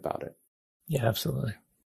certain about it. Yeah, absolutely.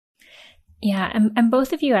 Yeah. And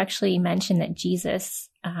both of you actually mentioned that Jesus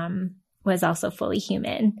was also fully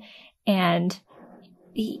human, and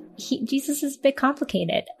Jesus is a bit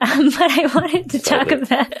complicated, but I wanted to talk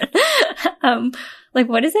about,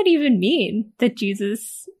 what does that even mean that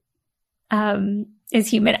Jesus, is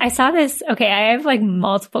human? I saw this. Okay. I have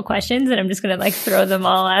multiple questions, and I'm just going to throw them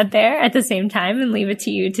all out there at the same time and leave it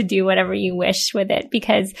to you to do whatever you wish with it.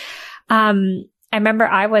 Because, I remember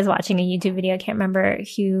I was watching a YouTube video. I can't remember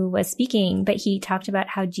who was speaking, but he talked about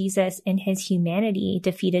how Jesus in his humanity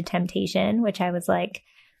defeated temptation, which I was like,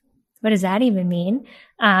 what does that even mean?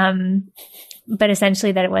 But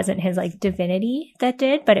essentially that it wasn't his like divinity that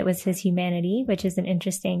did, but it was his humanity, which is an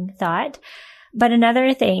interesting thought. But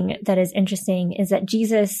another thing that is interesting is that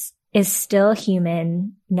Jesus is still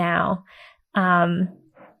human now. And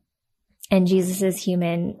Jesus is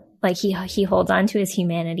human. Like he holds on to his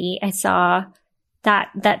humanity. I saw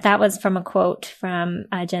that was from a quote from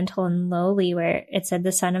Gentle and Lowly, where it said,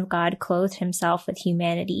 the Son of God clothed himself with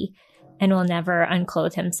humanity and will never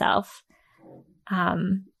unclothe himself.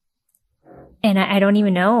 And I don't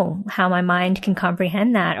even know how my mind can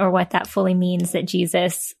comprehend that or what that fully means, that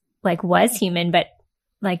Jesus like was human, but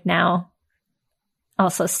like now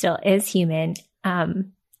also still is human.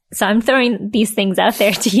 So I'm throwing these things out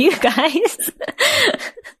there to you guys.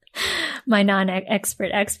 My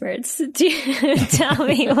non-expert experts to tell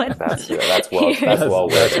me what. That's well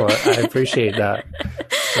worded. I appreciate that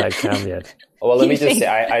caveat. Well, let me just say,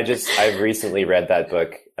 I've recently read that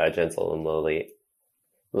book, Gentle and Lowly.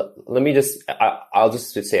 Let me just, I'll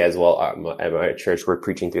just say as well, at my church, we're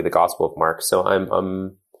preaching through the Gospel of Mark. So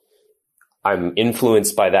I'm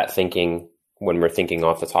influenced by that thinking when we're thinking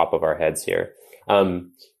off the top of our heads here.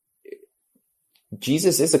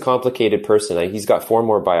 Jesus is a complicated person. He's got 4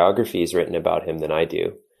 more biographies written about him than I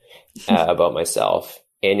do, about myself.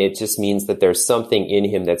 And it just means that there's something in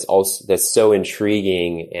him that's so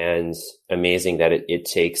intriguing and amazing that it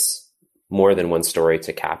takes more than one story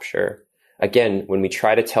to capture. Again, when we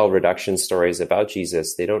try to tell reduction stories about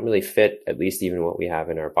Jesus, they don't really fit, at least even what we have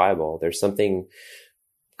in our Bible. There's something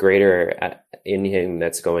greater in him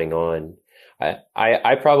that's going on.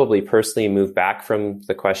 I probably personally moved back from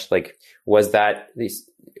the question, like, was that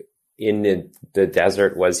in the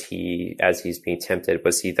desert, was he, as he's being tempted,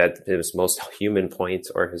 was he that his most human point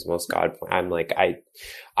or his most God point? I'm like,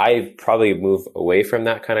 I probably move away from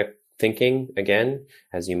that kind of thinking again,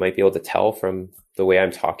 as you might be able to tell from the way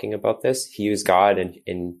I'm talking about this. He is God,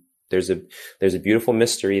 and there's a beautiful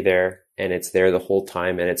mystery there, and it's there the whole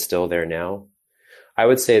time, and it's still there now. I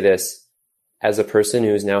would say this, as a person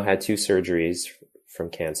who's now had 2 surgeries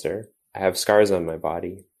from cancer, I have scars on my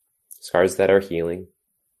body, scars that are healing.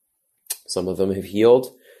 Some of them have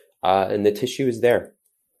healed, and the tissue is there.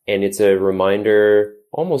 And it's a reminder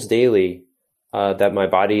almost daily that my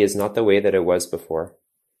body is not the way that it was before,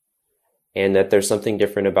 and that there's something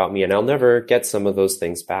different about me, and I'll never get some of those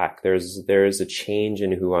things back. There is a change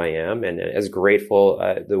in who I am, and as grateful,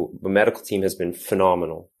 the medical team has been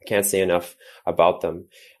phenomenal. I can't say enough about them,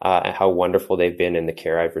 and how wonderful they've been in the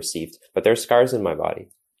care I've received. But there are scars in my body,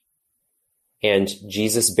 and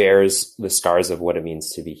Jesus bears the scars of what it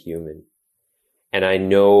means to be human. And I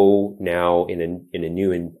know now in a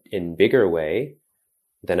new and bigger way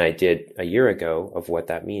than I did a year ago of what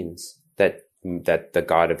that means, that the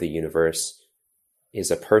God of the universe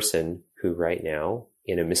is a person who right now,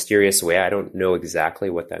 in a mysterious way, I don't know exactly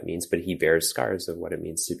what that means, but he bears scars of what it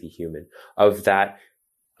means to be human, of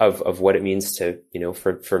what it means to,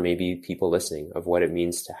 for maybe people listening, of what it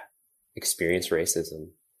means to experience racism,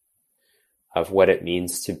 of what it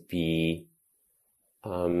means to be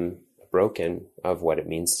broken, of what it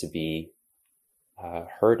means to be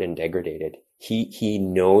hurt and degraded. He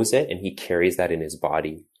knows it, and he carries that in his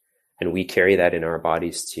body. And we carry that in our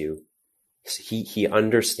bodies too. He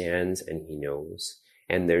understands and he knows.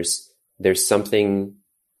 And there's something,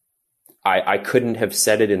 I couldn't have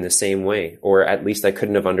said it in the same way, or at least I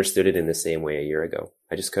couldn't have understood it in the same way a year ago.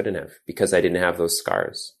 I just couldn't have, because I didn't have those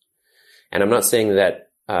scars. And I'm not saying that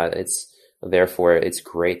therefore it's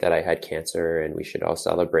great that I had cancer and we should all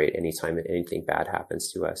celebrate anytime anything bad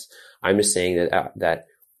happens to us. I'm just saying that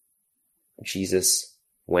Jesus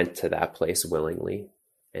went to that place willingly.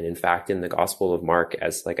 And in fact, in the Gospel of Mark,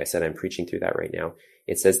 like I said, I'm preaching through that right now.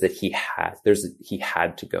 It says that he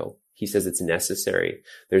had to go. He says it's necessary.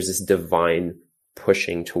 There's this divine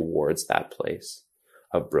pushing towards that place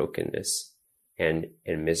of brokenness and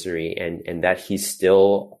misery, and that he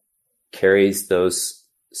still carries those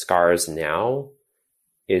scars now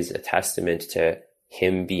is a testament to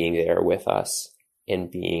him being there with us and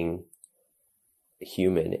being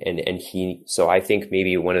human. So I think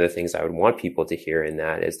maybe one of the things I would want people to hear in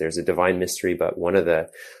that is there's a divine mystery, but one of the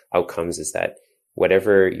outcomes is that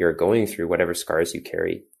whatever you're going through, whatever scars you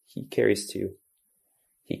carry, he carries too.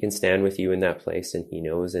 He can stand with you in that place, and he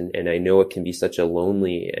knows. And I know it can be such a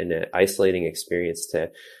lonely and an isolating experience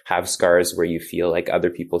to have scars where you feel like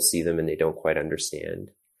other people see them and they don't quite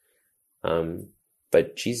understand.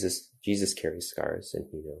 But Jesus carries scars, and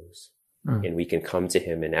he knows. And we can come to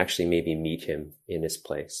him and actually maybe meet him in his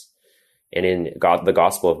place. And in the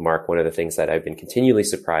Gospel of Mark, one of the things that I've been continually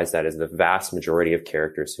surprised at is the vast majority of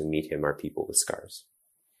characters who meet him are people with scars.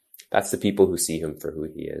 That's the people who see him for who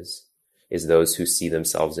he is those who see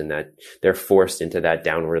themselves in that. They're forced into that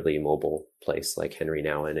downwardly mobile place, like Henry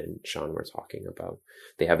Nouwen and Sean were talking about.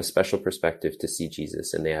 They have a special perspective to see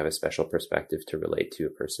Jesus, and they have a special perspective to relate to a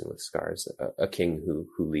person with scars, a king who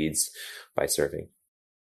leads by serving.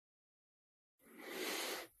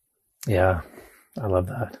 Yeah, I love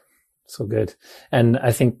that. So good. And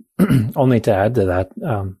I think only to add to that,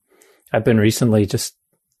 I've been recently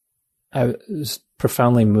I was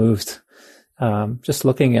profoundly moved just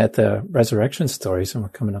looking at the resurrection stories, and we're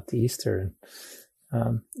coming up to Easter.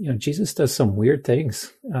 And, Jesus does some weird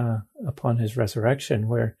things upon his resurrection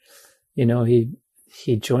where,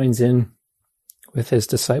 he joins in with his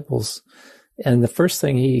disciples. And the first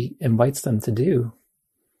thing he invites them to do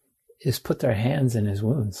is put their hands in his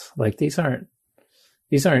wounds. Like these aren't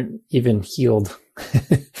even healed.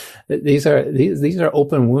 These are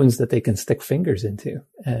open wounds that they can stick fingers into,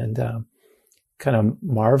 and kind of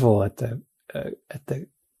marvel at the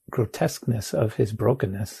grotesqueness of his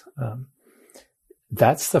brokenness.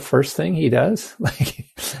 That's the first thing he does. Like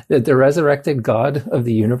the resurrected God of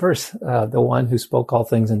the universe, the one who spoke all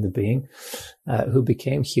things into being, who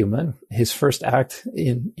became human. His first act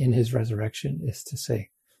in his resurrection is to say,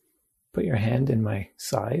 "Put your hand in my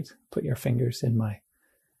side, put your fingers in my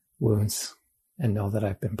wounds, and know that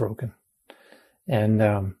I've been broken."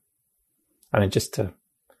 And just to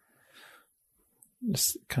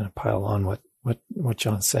kind of pile on what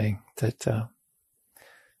John's saying, that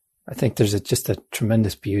I think there's just a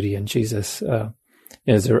tremendous beauty in Jesus.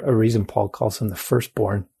 There's a reason Paul calls him the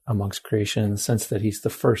firstborn amongst creation, in the sense that he's the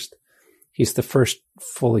first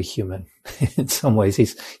fully human. In some ways,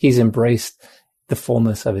 he's embraced the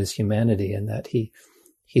fullness of his humanity, and that he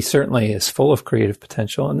certainly is full of creative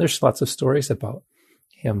potential. And there's lots of stories about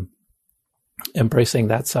him embracing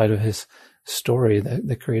that side of his story,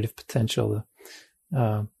 the creative potential,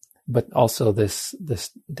 but also this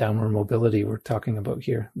downward mobility we're talking about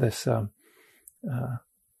here. This,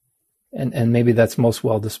 and maybe that's most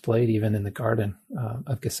well displayed even in the Garden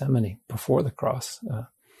of Gethsemane before the cross.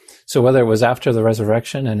 So whether it was after the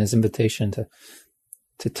resurrection and his invitation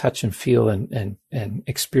to touch and feel and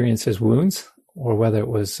experience his wounds, or whether it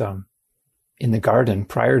was in the garden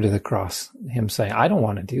prior to the cross, him saying, "I don't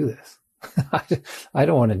want to do this. I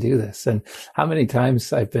don't want to do this." And how many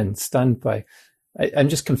times I've been stunned by, I'm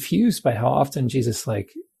just confused by how often Jesus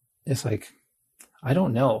is like, "I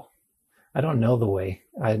don't know. I don't know the way.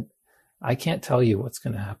 I can't tell you what's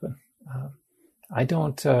going to happen. I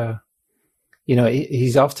don't."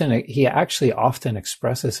 He actually often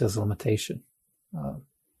expresses his limitation.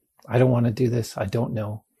 "I don't want to do this. I don't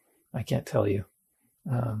know. I can't tell you."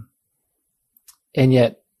 And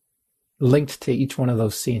yet, linked to each one of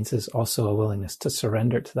those scenes is also a willingness to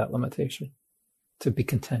surrender to that limitation, to be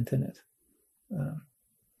content in it,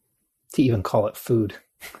 to even call it food,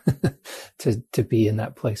 to be in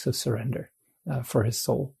that place of surrender for his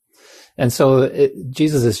soul. And so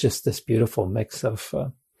Jesus is just this beautiful mix of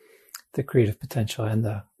the creative potential and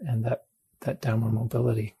that downward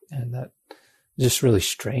mobility, and that just really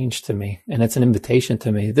strange to me. And it's an invitation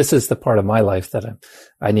to me. This is the part of my life that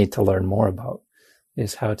I need to learn more about,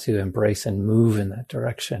 is how to embrace and move in that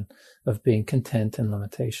direction of being content in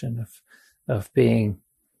limitation, of being,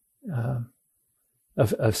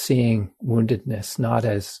 of seeing woundedness not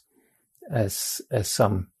as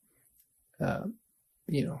some,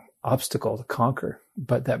 obstacle to conquer,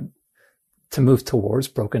 but that to move towards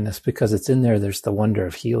brokenness, because it's in there. There's the wonder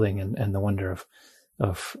of healing and the wonder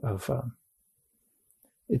of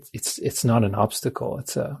it's not an obstacle.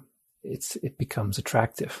 It becomes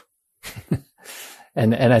attractive.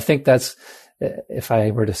 And I think that's, if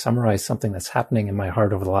I were to summarize something that's happening in my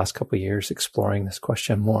heart over the last couple of years, exploring this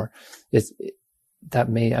question more,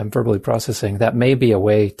 I'm verbally processing, that may be a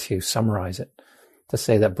way to summarize it, to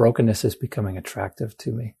say that brokenness is becoming attractive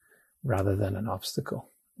to me rather than an obstacle.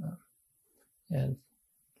 And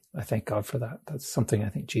I thank God for that. That's something I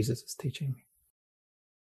think Jesus is teaching me.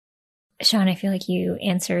 Sean, I feel like you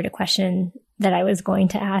answered a question that I was going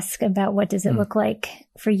to ask about what does it look like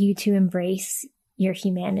for you to embrace your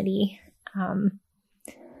humanity? I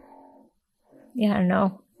don't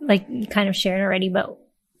know, like you kind of shared already, but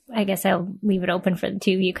I guess I'll leave it open for the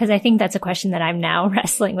two of you, because I think that's a question that I'm now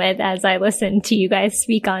wrestling with as I listen to you guys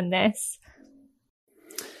speak on this.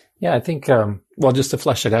 Yeah, I think, just to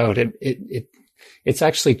flesh it out, it's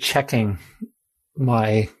actually checking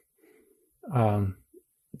my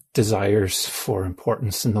desires for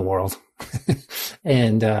importance in the world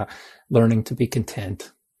and learning to be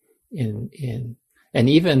content in and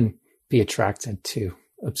even be attracted to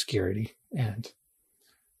obscurity and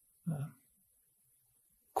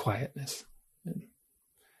quietness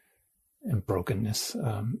and brokenness,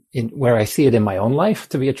 in where I see it in my own life,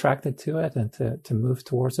 to be attracted to it and to move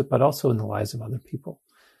towards it, but also in the lives of other people,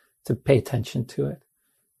 to pay attention to it,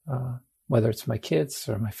 whether it's my kids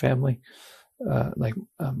or my family,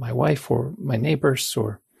 my wife or my neighbors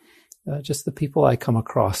or just the people I come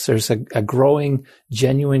across. There's a growing,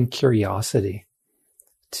 genuine curiosity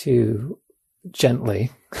to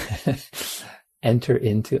gently enter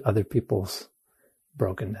into other people's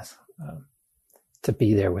brokenness, to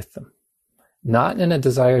be there with them, not in a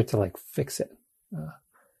desire to like fix it,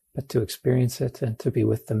 but to experience it and to be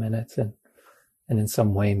with them in it, and in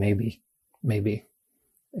some way maybe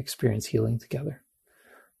experience healing together.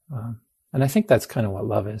 And I think that's kind of what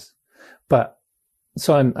love is. But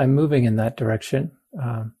so I'm moving in that direction.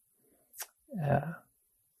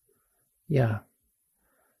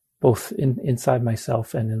 Both inside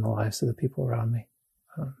myself and in the lives of the people around me.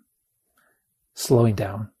 Slowing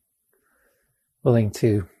down, willing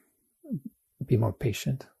to be more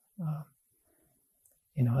patient,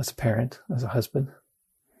 as a parent, as a husband.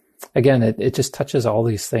 Again, it just touches all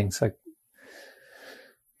these things. Like,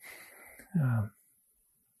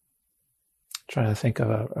 trying to think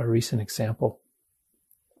of a recent example.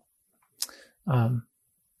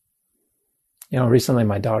 Recently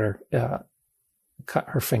my daughter cut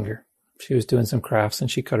her finger. She was doing some crafts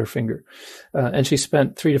and she cut her finger. And she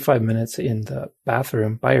spent 3 to 5 minutes in the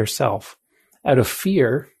bathroom by herself out of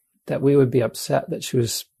fear that we would be upset that she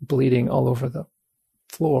was bleeding all over the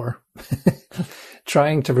floor,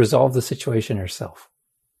 trying to resolve the situation herself.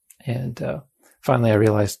 And finally I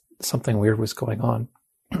realized something weird was going on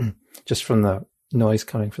just from the noise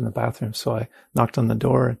coming from the bathroom. So I knocked on the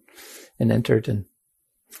door and entered, and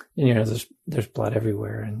there's blood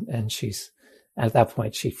everywhere. And she's, at that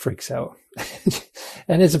point, she freaks out.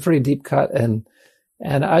 And it's a pretty deep cut. And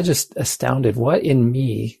I just astounded what in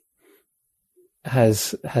me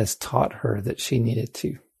has taught her that she needed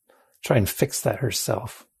to try and fix that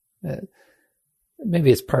herself.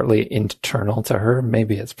 Maybe it's partly internal to her.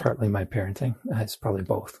 Maybe it's partly my parenting. It's probably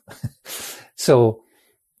both. So,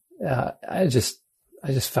 I just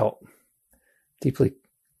felt deeply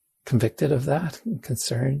convicted of that and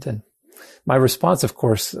concerned. And my response, of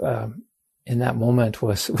course, in that moment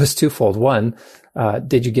was twofold. One,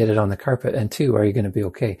 did you get it on the carpet? And two, are you going to be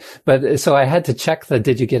okay? But so I had to check the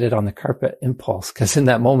did you get it on the carpet impulse, because in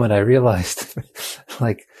that moment I realized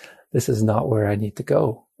like, this is not where I need to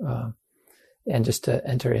go. And just to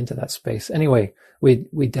enter into that space. Anyway,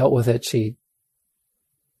 we dealt with it. She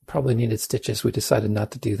probably needed stitches. We decided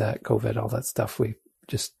not to do that. COVID, all that stuff. We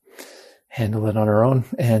just handle it on our own.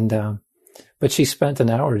 And, but she spent an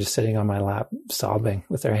hour just sitting on my lap, sobbing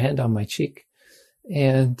with her hand on my cheek.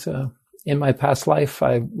 And, in my past life,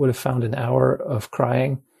 I would have found an hour of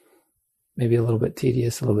crying, maybe a little bit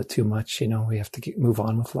tedious, a little bit too much. We have to move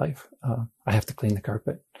on with life. I have to clean the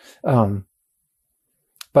carpet.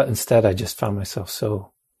 But instead I just found myself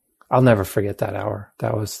I'll never forget that hour.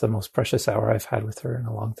 That was the most precious hour I've had with her in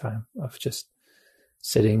a long time, of just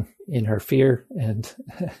sitting in her fear and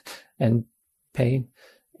pain.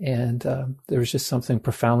 And there was just something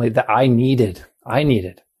profoundly that I needed.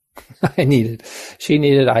 She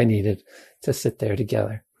needed, I needed to sit there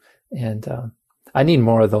together. And I need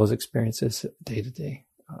more of those experiences day to day.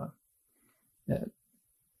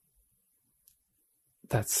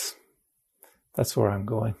 That's where I'm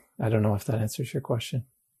going. I don't know if that answers your question.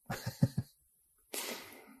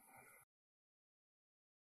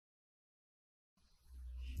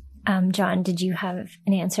 John, did you have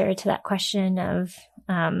an answer to that question of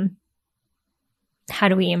how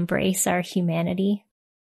do we embrace our humanity?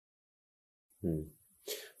 I'm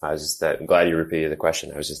glad you repeated the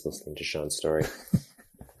question. I was just listening to Sean's story.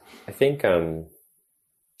 I think,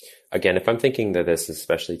 again, if I'm thinking that this,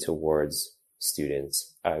 especially towards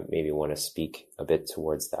students, I maybe want to speak a bit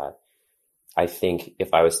towards that. I think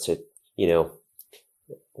if I was to,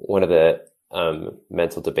 one of the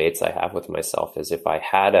mental debates I have with myself is, if I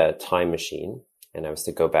had a time machine and I was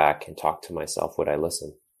to go back and talk to myself, would I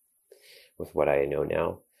listen with what I know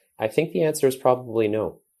now? I think the answer is probably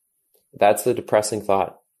no. That's a depressing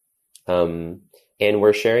thought. And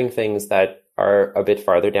we're sharing things that are a bit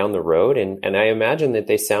farther down the road. And I imagine that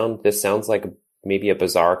this sounds like maybe a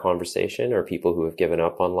bizarre conversation, or people who have given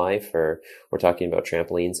up on life, or we're talking about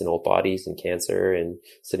trampolines and old bodies and cancer and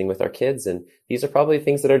sitting with our kids. And these are probably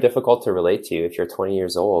things that are difficult to relate to if you're 20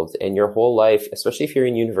 years old and your whole life, especially if you're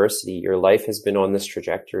in university, your life has been on this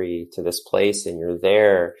trajectory to this place, and you're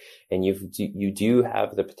there, and you do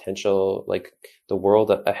have the potential, like the world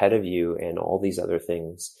ahead of you and all these other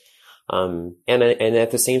things. And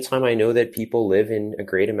at the same time, I know that people live in a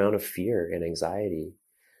great amount of fear and anxiety.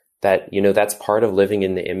 That, that's part of living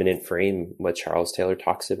in the immanent frame, what Charles Taylor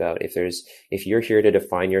talks about. If you're here to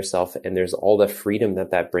define yourself and there's all the freedom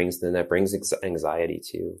that brings, then that brings anxiety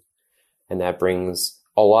too. And that brings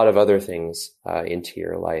a lot of other things, into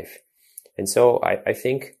your life. And so I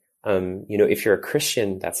think, if you're a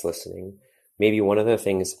Christian that's listening, maybe one of the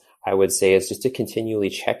things I would say is just to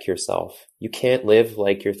continually check yourself. You can't live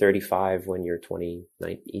like you're 35 when you're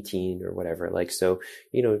 18 or whatever. So,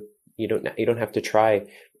 you don't have to try.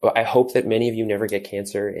 I hope that many of you never get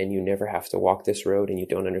cancer and you never have to walk this road and you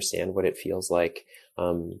don't understand what it feels like.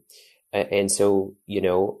 And so,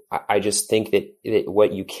 I just think that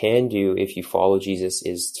what you can do if you follow Jesus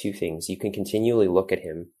is two things. You can continually look at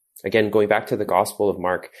him. Again, going back to the Gospel of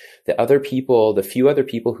Mark, the few other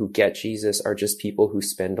people who get Jesus are just people who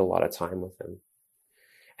spend a lot of time with him.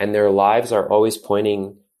 And their lives are always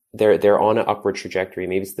pointing, they're on an upward trajectory.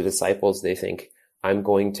 Maybe it's the disciples, they think, I'm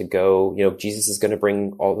going to go, Jesus is going to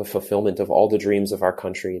bring all the fulfillment of all the dreams of our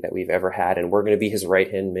country that we've ever had. And we're going to be his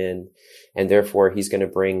right-hand man. And therefore he's going to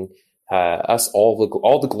bring us all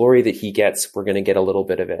the glory that he gets. We're going to get a little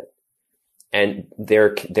bit of it. And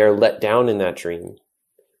they're let down in that dream.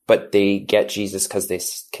 But they get Jesus because they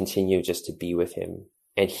continue just to be with him.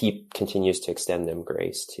 And he continues to extend them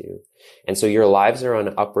grace too. And so your lives are on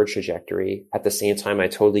an upward trajectory. At the same time, I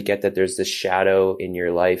totally get that there's this shadow in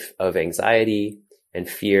your life of anxiety and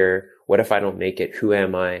fear. What if I don't make it? Who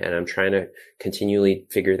am I? And I'm trying to continually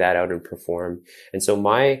figure that out and perform. And so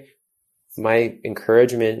my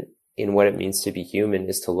encouragement in what it means to be human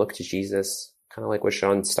is to look to Jesus, kind of like what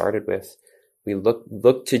Sean started with. We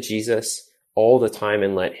look to Jesus all the time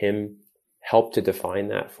and let him help to define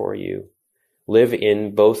that for you. Live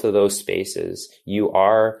in both of those spaces. You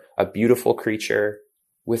are a beautiful creature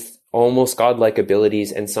with almost godlike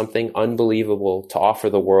abilities and something unbelievable to offer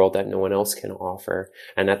the world that no one else can offer.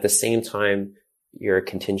 And at the same time, you're a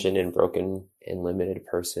contingent and broken and limited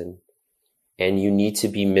person. And you need to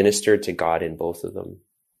be ministered to God in both of them.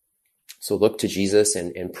 So look to Jesus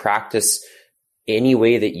and practice any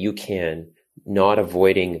way that you can, not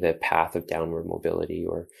avoiding the path of downward mobility,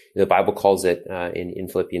 or the Bible calls it in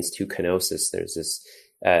Philippians 2, kenosis. There's this,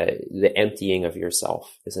 the emptying of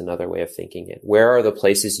yourself is another way of thinking it. Where are the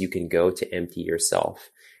places you can go to empty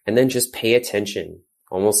yourself? And then just pay attention,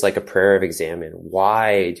 almost like a prayer of examine.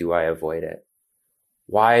 Why do I avoid it?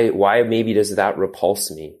 Why maybe does that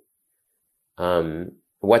repulse me?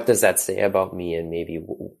 What does that say about me and maybe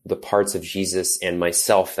the parts of Jesus and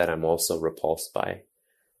myself that I'm also repulsed by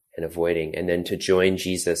and avoiding? And then to join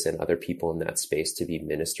Jesus and other people in that space to be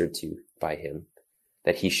ministered to by him,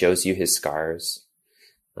 that he shows you his scars.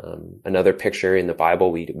 Another picture in the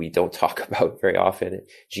Bible we don't talk about very often.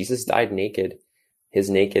 Jesus died naked. His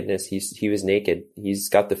nakedness, he was naked. He's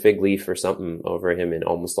got the fig leaf or something over him in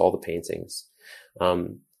almost all the paintings.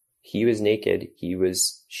 He was naked. He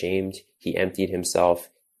was shamed. He emptied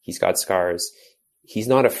himself. He's got scars. He's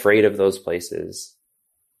not afraid of those places.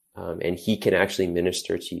 And he can actually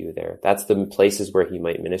minister to you there. That's the places where he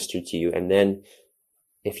might minister to you. And then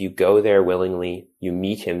if you go there willingly, you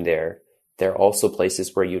meet him there. There are also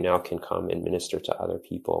places where you now can come and minister to other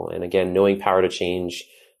people. And again, knowing Power to Change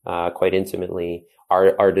quite intimately,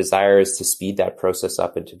 our desire is to speed that process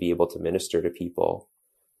up and to be able to minister to people.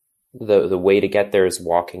 The way to get there is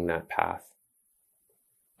walking that path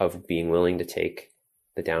of being willing to take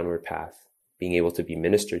the downward path, being able to be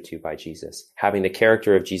ministered to by Jesus, having the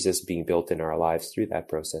character of Jesus being built in our lives through that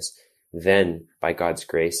process. Then, by God's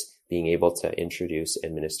grace, being able to introduce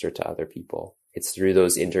and minister to other people. It's through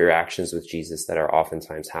those interactions with Jesus that are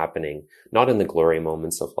oftentimes happening, not in the glory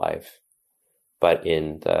moments of life, but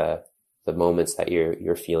in the moments that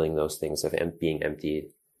you're feeling those things of being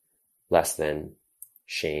emptied, less than,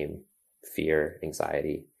 shame, fear,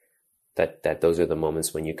 anxiety, that those are the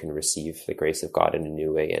moments when you can receive the grace of God in a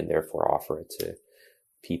new way and therefore offer it to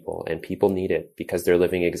people. And people need it because they're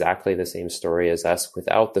living exactly the same story as us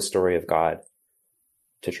without the story of God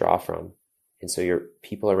to draw from. And so your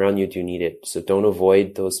people around you do need it. So don't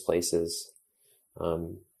avoid those places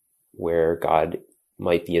where God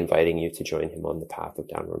might be inviting you to join him on the path of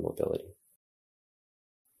downward mobility.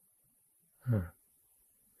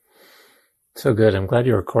 So good. I'm glad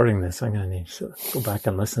you're recording this. I'm going to need to go back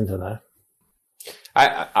and listen to that.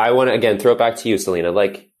 I want to, again, throw it back to you, Selena.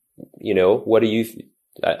 Like, what do you,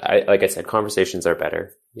 like I said, conversations are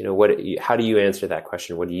better. How do you answer that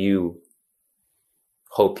question? What do you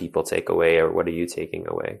hope people take away, or what are you taking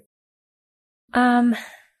away?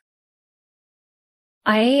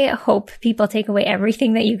 I hope people take away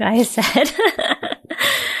everything that you guys said.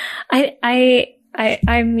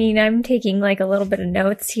 I mean, I'm taking like a little bit of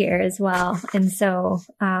notes here as well. And so,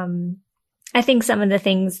 I think some of the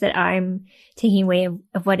things that I'm taking away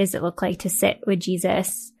of what does it look like to sit with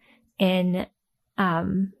Jesus in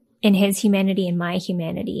his humanity and my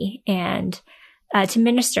humanity, and to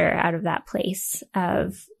minister out of that place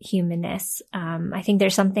of humanness. I think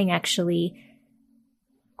there's something actually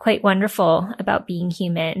quite wonderful about being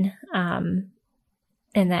human,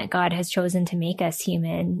 and that God has chosen to make us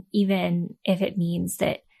human, even if it means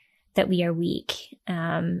that we are weak,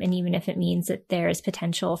 and even if it means that there is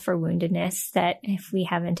potential for woundedness, that if we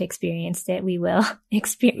haven't experienced it, we will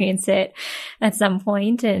experience it at some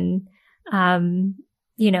point. And,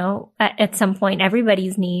 at some point,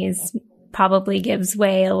 everybody's knees probably gives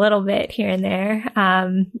way a little bit here and there.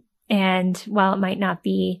 And while it might not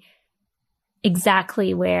be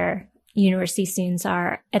exactly where university students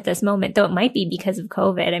are at this moment, though it might be because of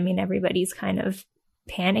COVID, I mean, everybody's kind of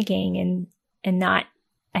panicking and not,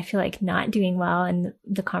 I feel like, not doing well in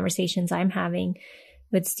the conversations I'm having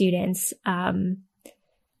with students.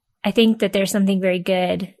 I think that there's something very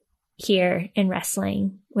good here in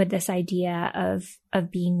wrestling with this idea of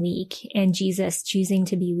being weak, and Jesus choosing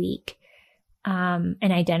to be weak, and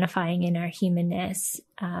identifying in our humanness,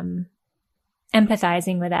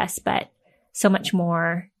 empathizing with us, but so much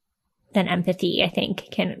more than empathy, I think,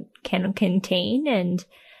 can contain. And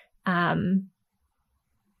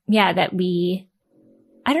that we,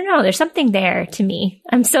 I don't know, there's something there to me.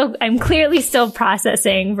 I'm clearly still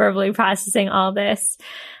verbally processing all this.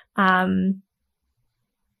 I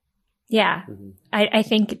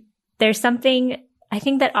think there's something, I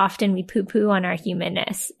think that often we poo-poo on our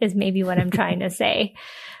humanness is maybe what I'm trying to say.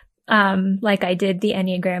 Like I did the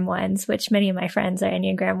Enneagram ones, which many of my friends are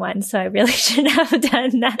Enneagram ones, so I really shouldn't have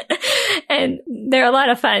done that. And they're a lot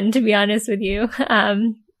of fun, to be honest with you.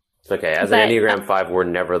 It's okay. As an Enneagram 5, we're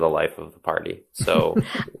never the life of the party. So,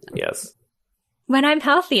 yes. When I'm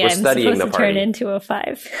healthy, I'm supposed to turn into a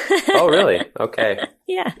 5. Oh, really? Okay.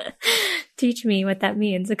 Yeah. Teach me what that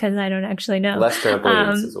means, because I don't actually know. Less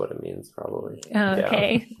trampolines is what it means, probably. Oh,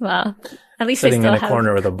 okay. Yeah. Well, at least sitting I still in a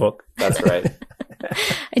corner with a book. That's right.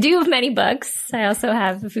 I do have many books. I also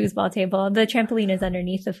have a foosball table. The trampoline is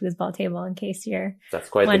underneath the foosball table, in case you're That's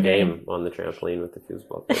quite wondering. The game on the trampoline with the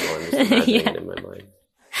foosball table. I'm just imagining it in my mind.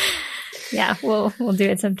 Yeah, we'll do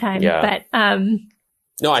it sometime. Yeah. But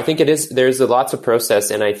no, I think it is. There's lots of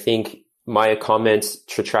process, and I think my comment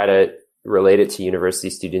to try to relate it to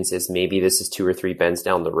university students is maybe this is 2 or 3 bends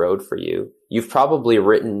down the road for you. You probably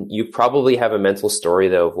have a mental story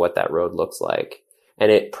though of what that road looks like.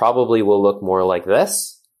 And it probably will look more like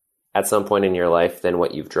this at some point in your life than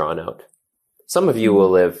what you've drawn out. Some of you will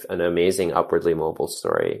live an amazing upwardly mobile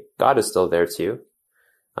story. God is still there too.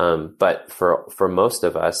 But for most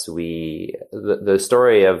of us, the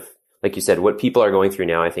story of, like you said, what people are going through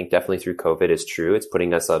now, I think definitely through COVID is true. It's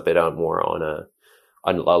putting us a bit more on a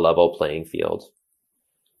level playing field.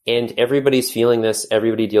 And everybody's feeling this.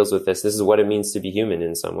 Everybody deals with this. This is what it means to be human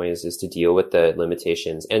in some ways, is to deal with the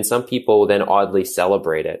limitations. And some people then oddly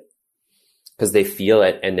celebrate it because they feel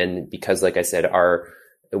it. And then because, like I said,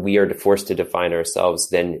 we are forced to define ourselves.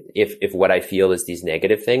 Then if what I feel is these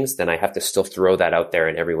negative things, then I have to still throw that out there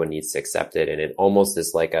and everyone needs to accept it. And it almost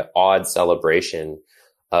is like an odd celebration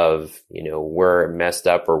of, we're messed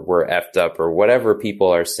up or we're effed up or whatever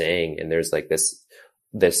people are saying. And there's like this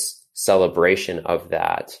celebration of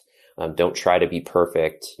that. Don't try to be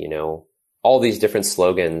perfect, all these different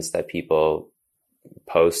slogans that people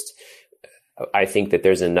post. I think that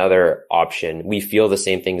there's another option. We feel the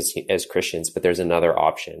same things as Christians, but there's another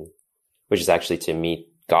option, which is actually to meet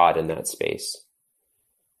God in that space.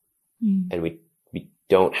 And we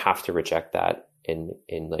don't have to reject that in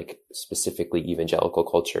like specifically evangelical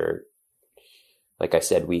culture. Like I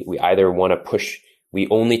said, we either want to push, we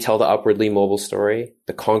only tell the upwardly mobile story,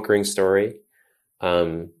 the conquering story,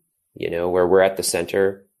 where we're at the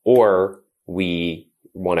center, or we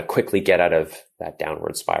want to quickly get out of that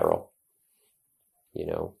downward spiral.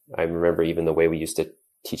 I remember even the way we used to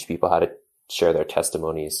teach people how to share their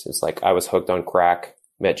testimonies. It's like, I was hooked on crack,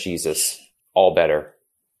 met Jesus, all better.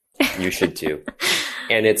 You should too.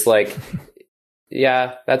 And it's like,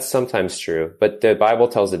 yeah, that's sometimes true. But the Bible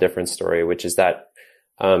tells a different story, which is that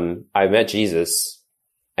I met Jesus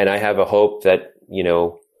and I have a hope that,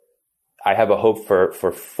 I have a hope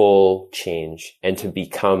for full change and to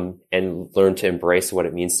become and learn to embrace what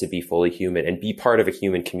it means to be fully human and be part of a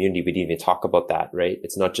human community. We didn't even talk about that, right?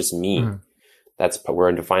 It's not just me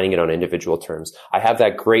We're defining it on individual terms. I have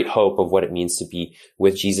that great hope of what it means to be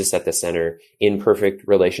with Jesus at the center, in perfect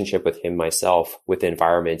relationship with him, myself, with the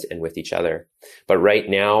environment, and with each other. But right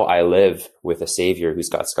now I live with a Savior who's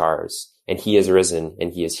got scars, and he is risen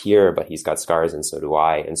and he is here, but he's got scars, and so do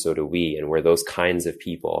I, and so do we. And we're those kinds of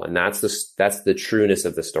people. And that's the trueness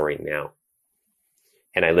of the story now.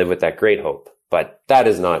 And I live with that great hope, but that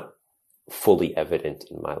is not fully evident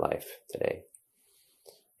in my life today.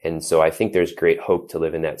 And so I think there's great hope to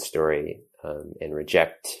live in that story, and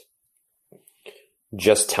reject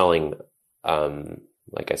just telling,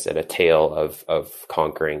 like I said, a tale of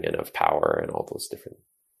conquering and of power and all those different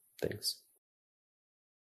things.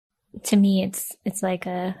 To me, it's like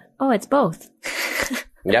it's both.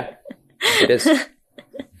 Yeah, it is.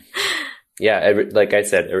 Yeah, like I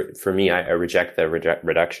said, for me, I reject the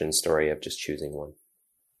reduction story of just choosing one.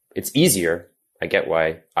 It's easier. I get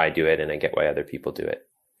why I do it, and I get why other people do it.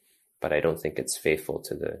 But I don't think it's faithful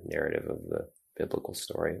to the narrative of the biblical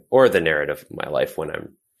story, or the narrative of my life when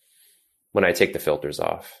I take the filters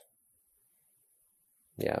off.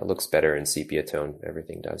 Yeah, it looks better in sepia tone.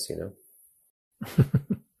 Everything does,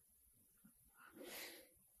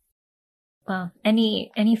 Well,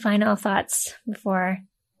 any final thoughts before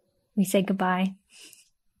we say goodbye?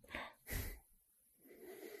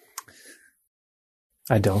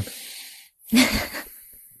 I don't.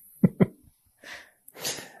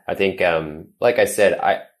 I think, like I said,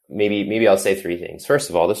 maybe I'll say three things. First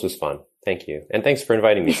of all, this was fun. Thank you. And thanks for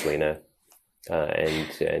inviting me, Selena.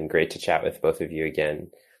 And great to chat with both of you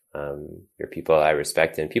again. You're people I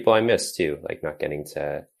respect and people I miss too, like not getting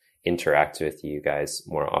to interact with you guys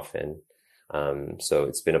more often. So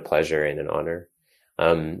it's been a pleasure and an honor.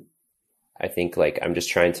 I think I'm just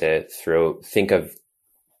trying to think of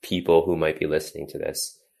people who might be listening to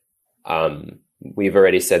this. We've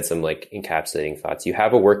already said some encapsulating thoughts. You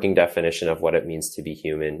have a working definition of what it means to be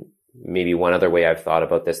human. Maybe one other way I've thought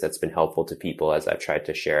about this that's been helpful to people as I've tried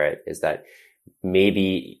to share it is that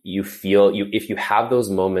maybe if you have those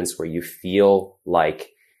moments where you feel like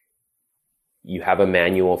you have a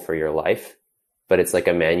manual for your life, but it's like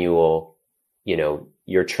a manual, you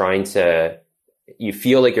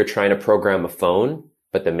feel like you're trying to program a phone,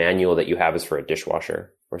 but the manual that you have is for a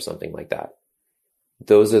dishwasher or something like that.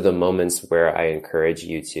 Those are the moments where I encourage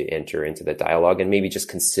you to enter into the dialogue and maybe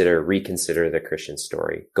just reconsider the Christian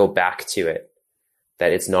story. Go back to it.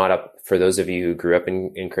 That it's not for those of you who grew up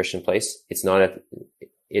in Christian place, it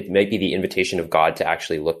might be the invitation of God to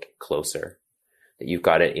actually look closer. That you've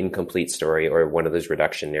got an incomplete story or one of those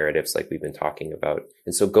reduction narratives like we've been talking about.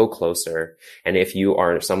 And so go closer. And if you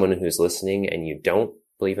are someone who's listening and you don't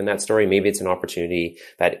believe in that story, maybe it's an opportunity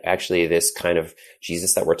that actually this kind of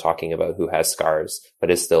Jesus that we're talking about, who has scars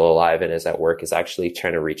but is still alive and is at work, is actually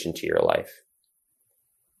trying to reach into your life.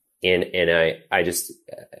 And I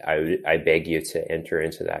beg you to enter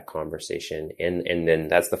into that conversation. And then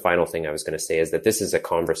that's the final thing I was going to say, is that this is a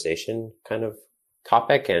conversation kind of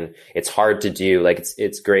topic, and it's hard to do.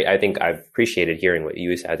 It's great. I think I've appreciated hearing what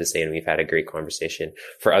you had to say, and we've had a great conversation.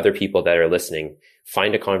 For other people that are listening,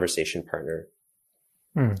 find a conversation partner.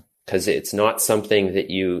 Because it's not something that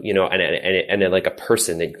and like a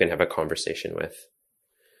person that you can have a conversation with.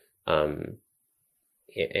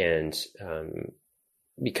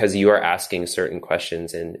 Because you are asking certain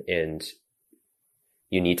questions and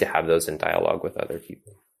you need to have those in dialogue with other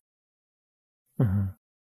people. Mm-hmm.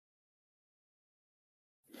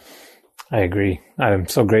 I agree. I'm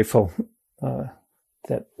so grateful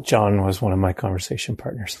that John was one of my conversation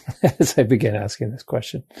partners as I began asking this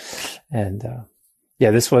question. And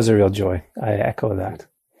this was a real joy. I echo that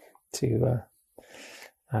too.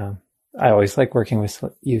 I always like working with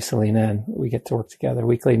you, Selena, and we get to work together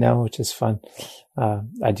weekly now, which is fun.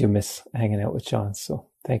 I do miss hanging out with John. So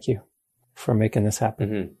thank you for making this happen.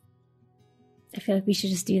 Mm-hmm. I feel like we should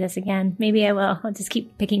just do this again. Maybe I will. I'll just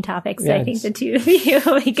keep picking topics that I think the two of you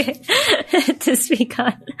will be good to speak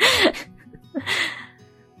on.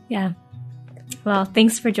 Yeah. Well,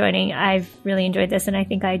 thanks for joining. I've really enjoyed this, and I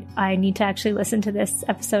think I need to actually listen to this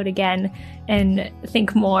episode again and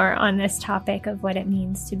think more on this topic of what it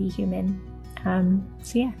means to be human.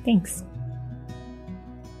 Thanks.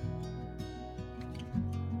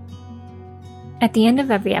 At the end of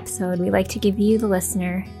every episode, we like to give you, the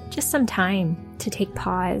listener, just some time to take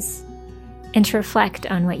pause and to reflect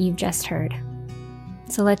on what you've just heard.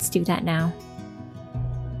 So let's do that now.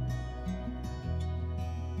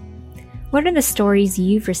 What are the stories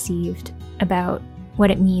you've received about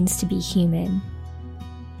what it means to be human?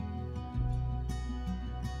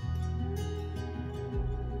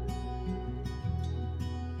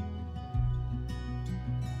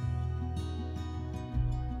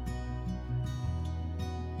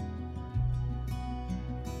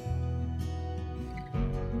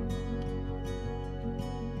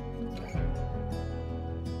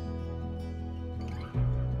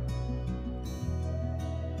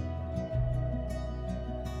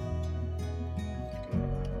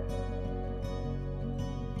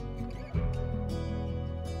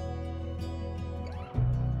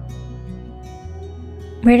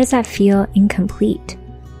 Where does that feel incomplete?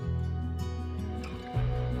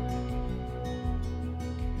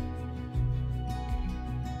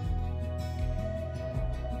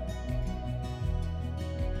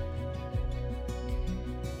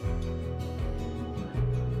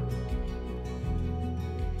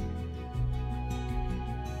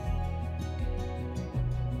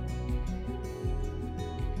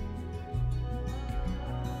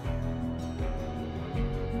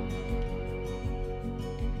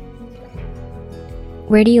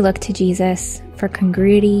 Where do you look to Jesus for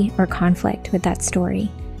congruity or conflict with that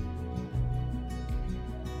story?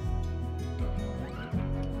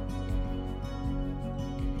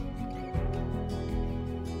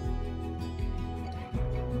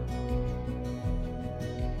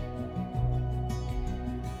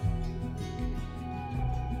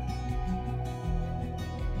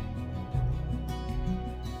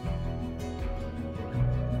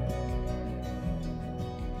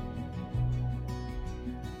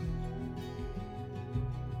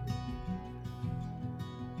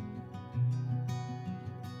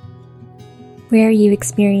 Where are you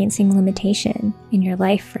experiencing limitation in your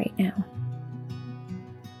life right now?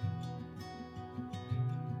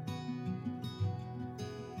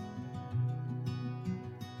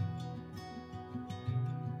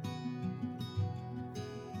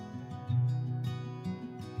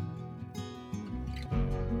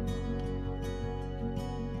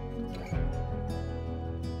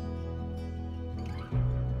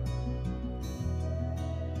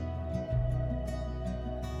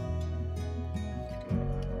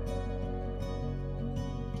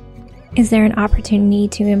 Is there an opportunity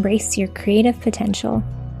to embrace your creative potential,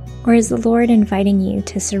 or is the Lord inviting you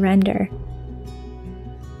to surrender?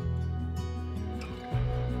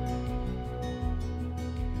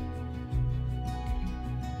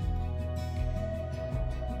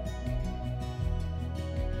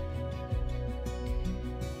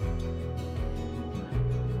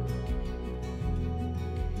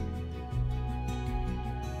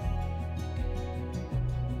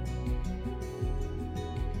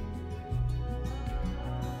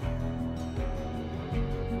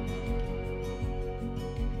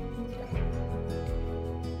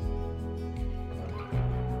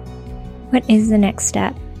 What is the next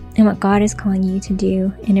step and what God is calling you to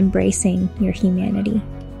do in embracing your humanity?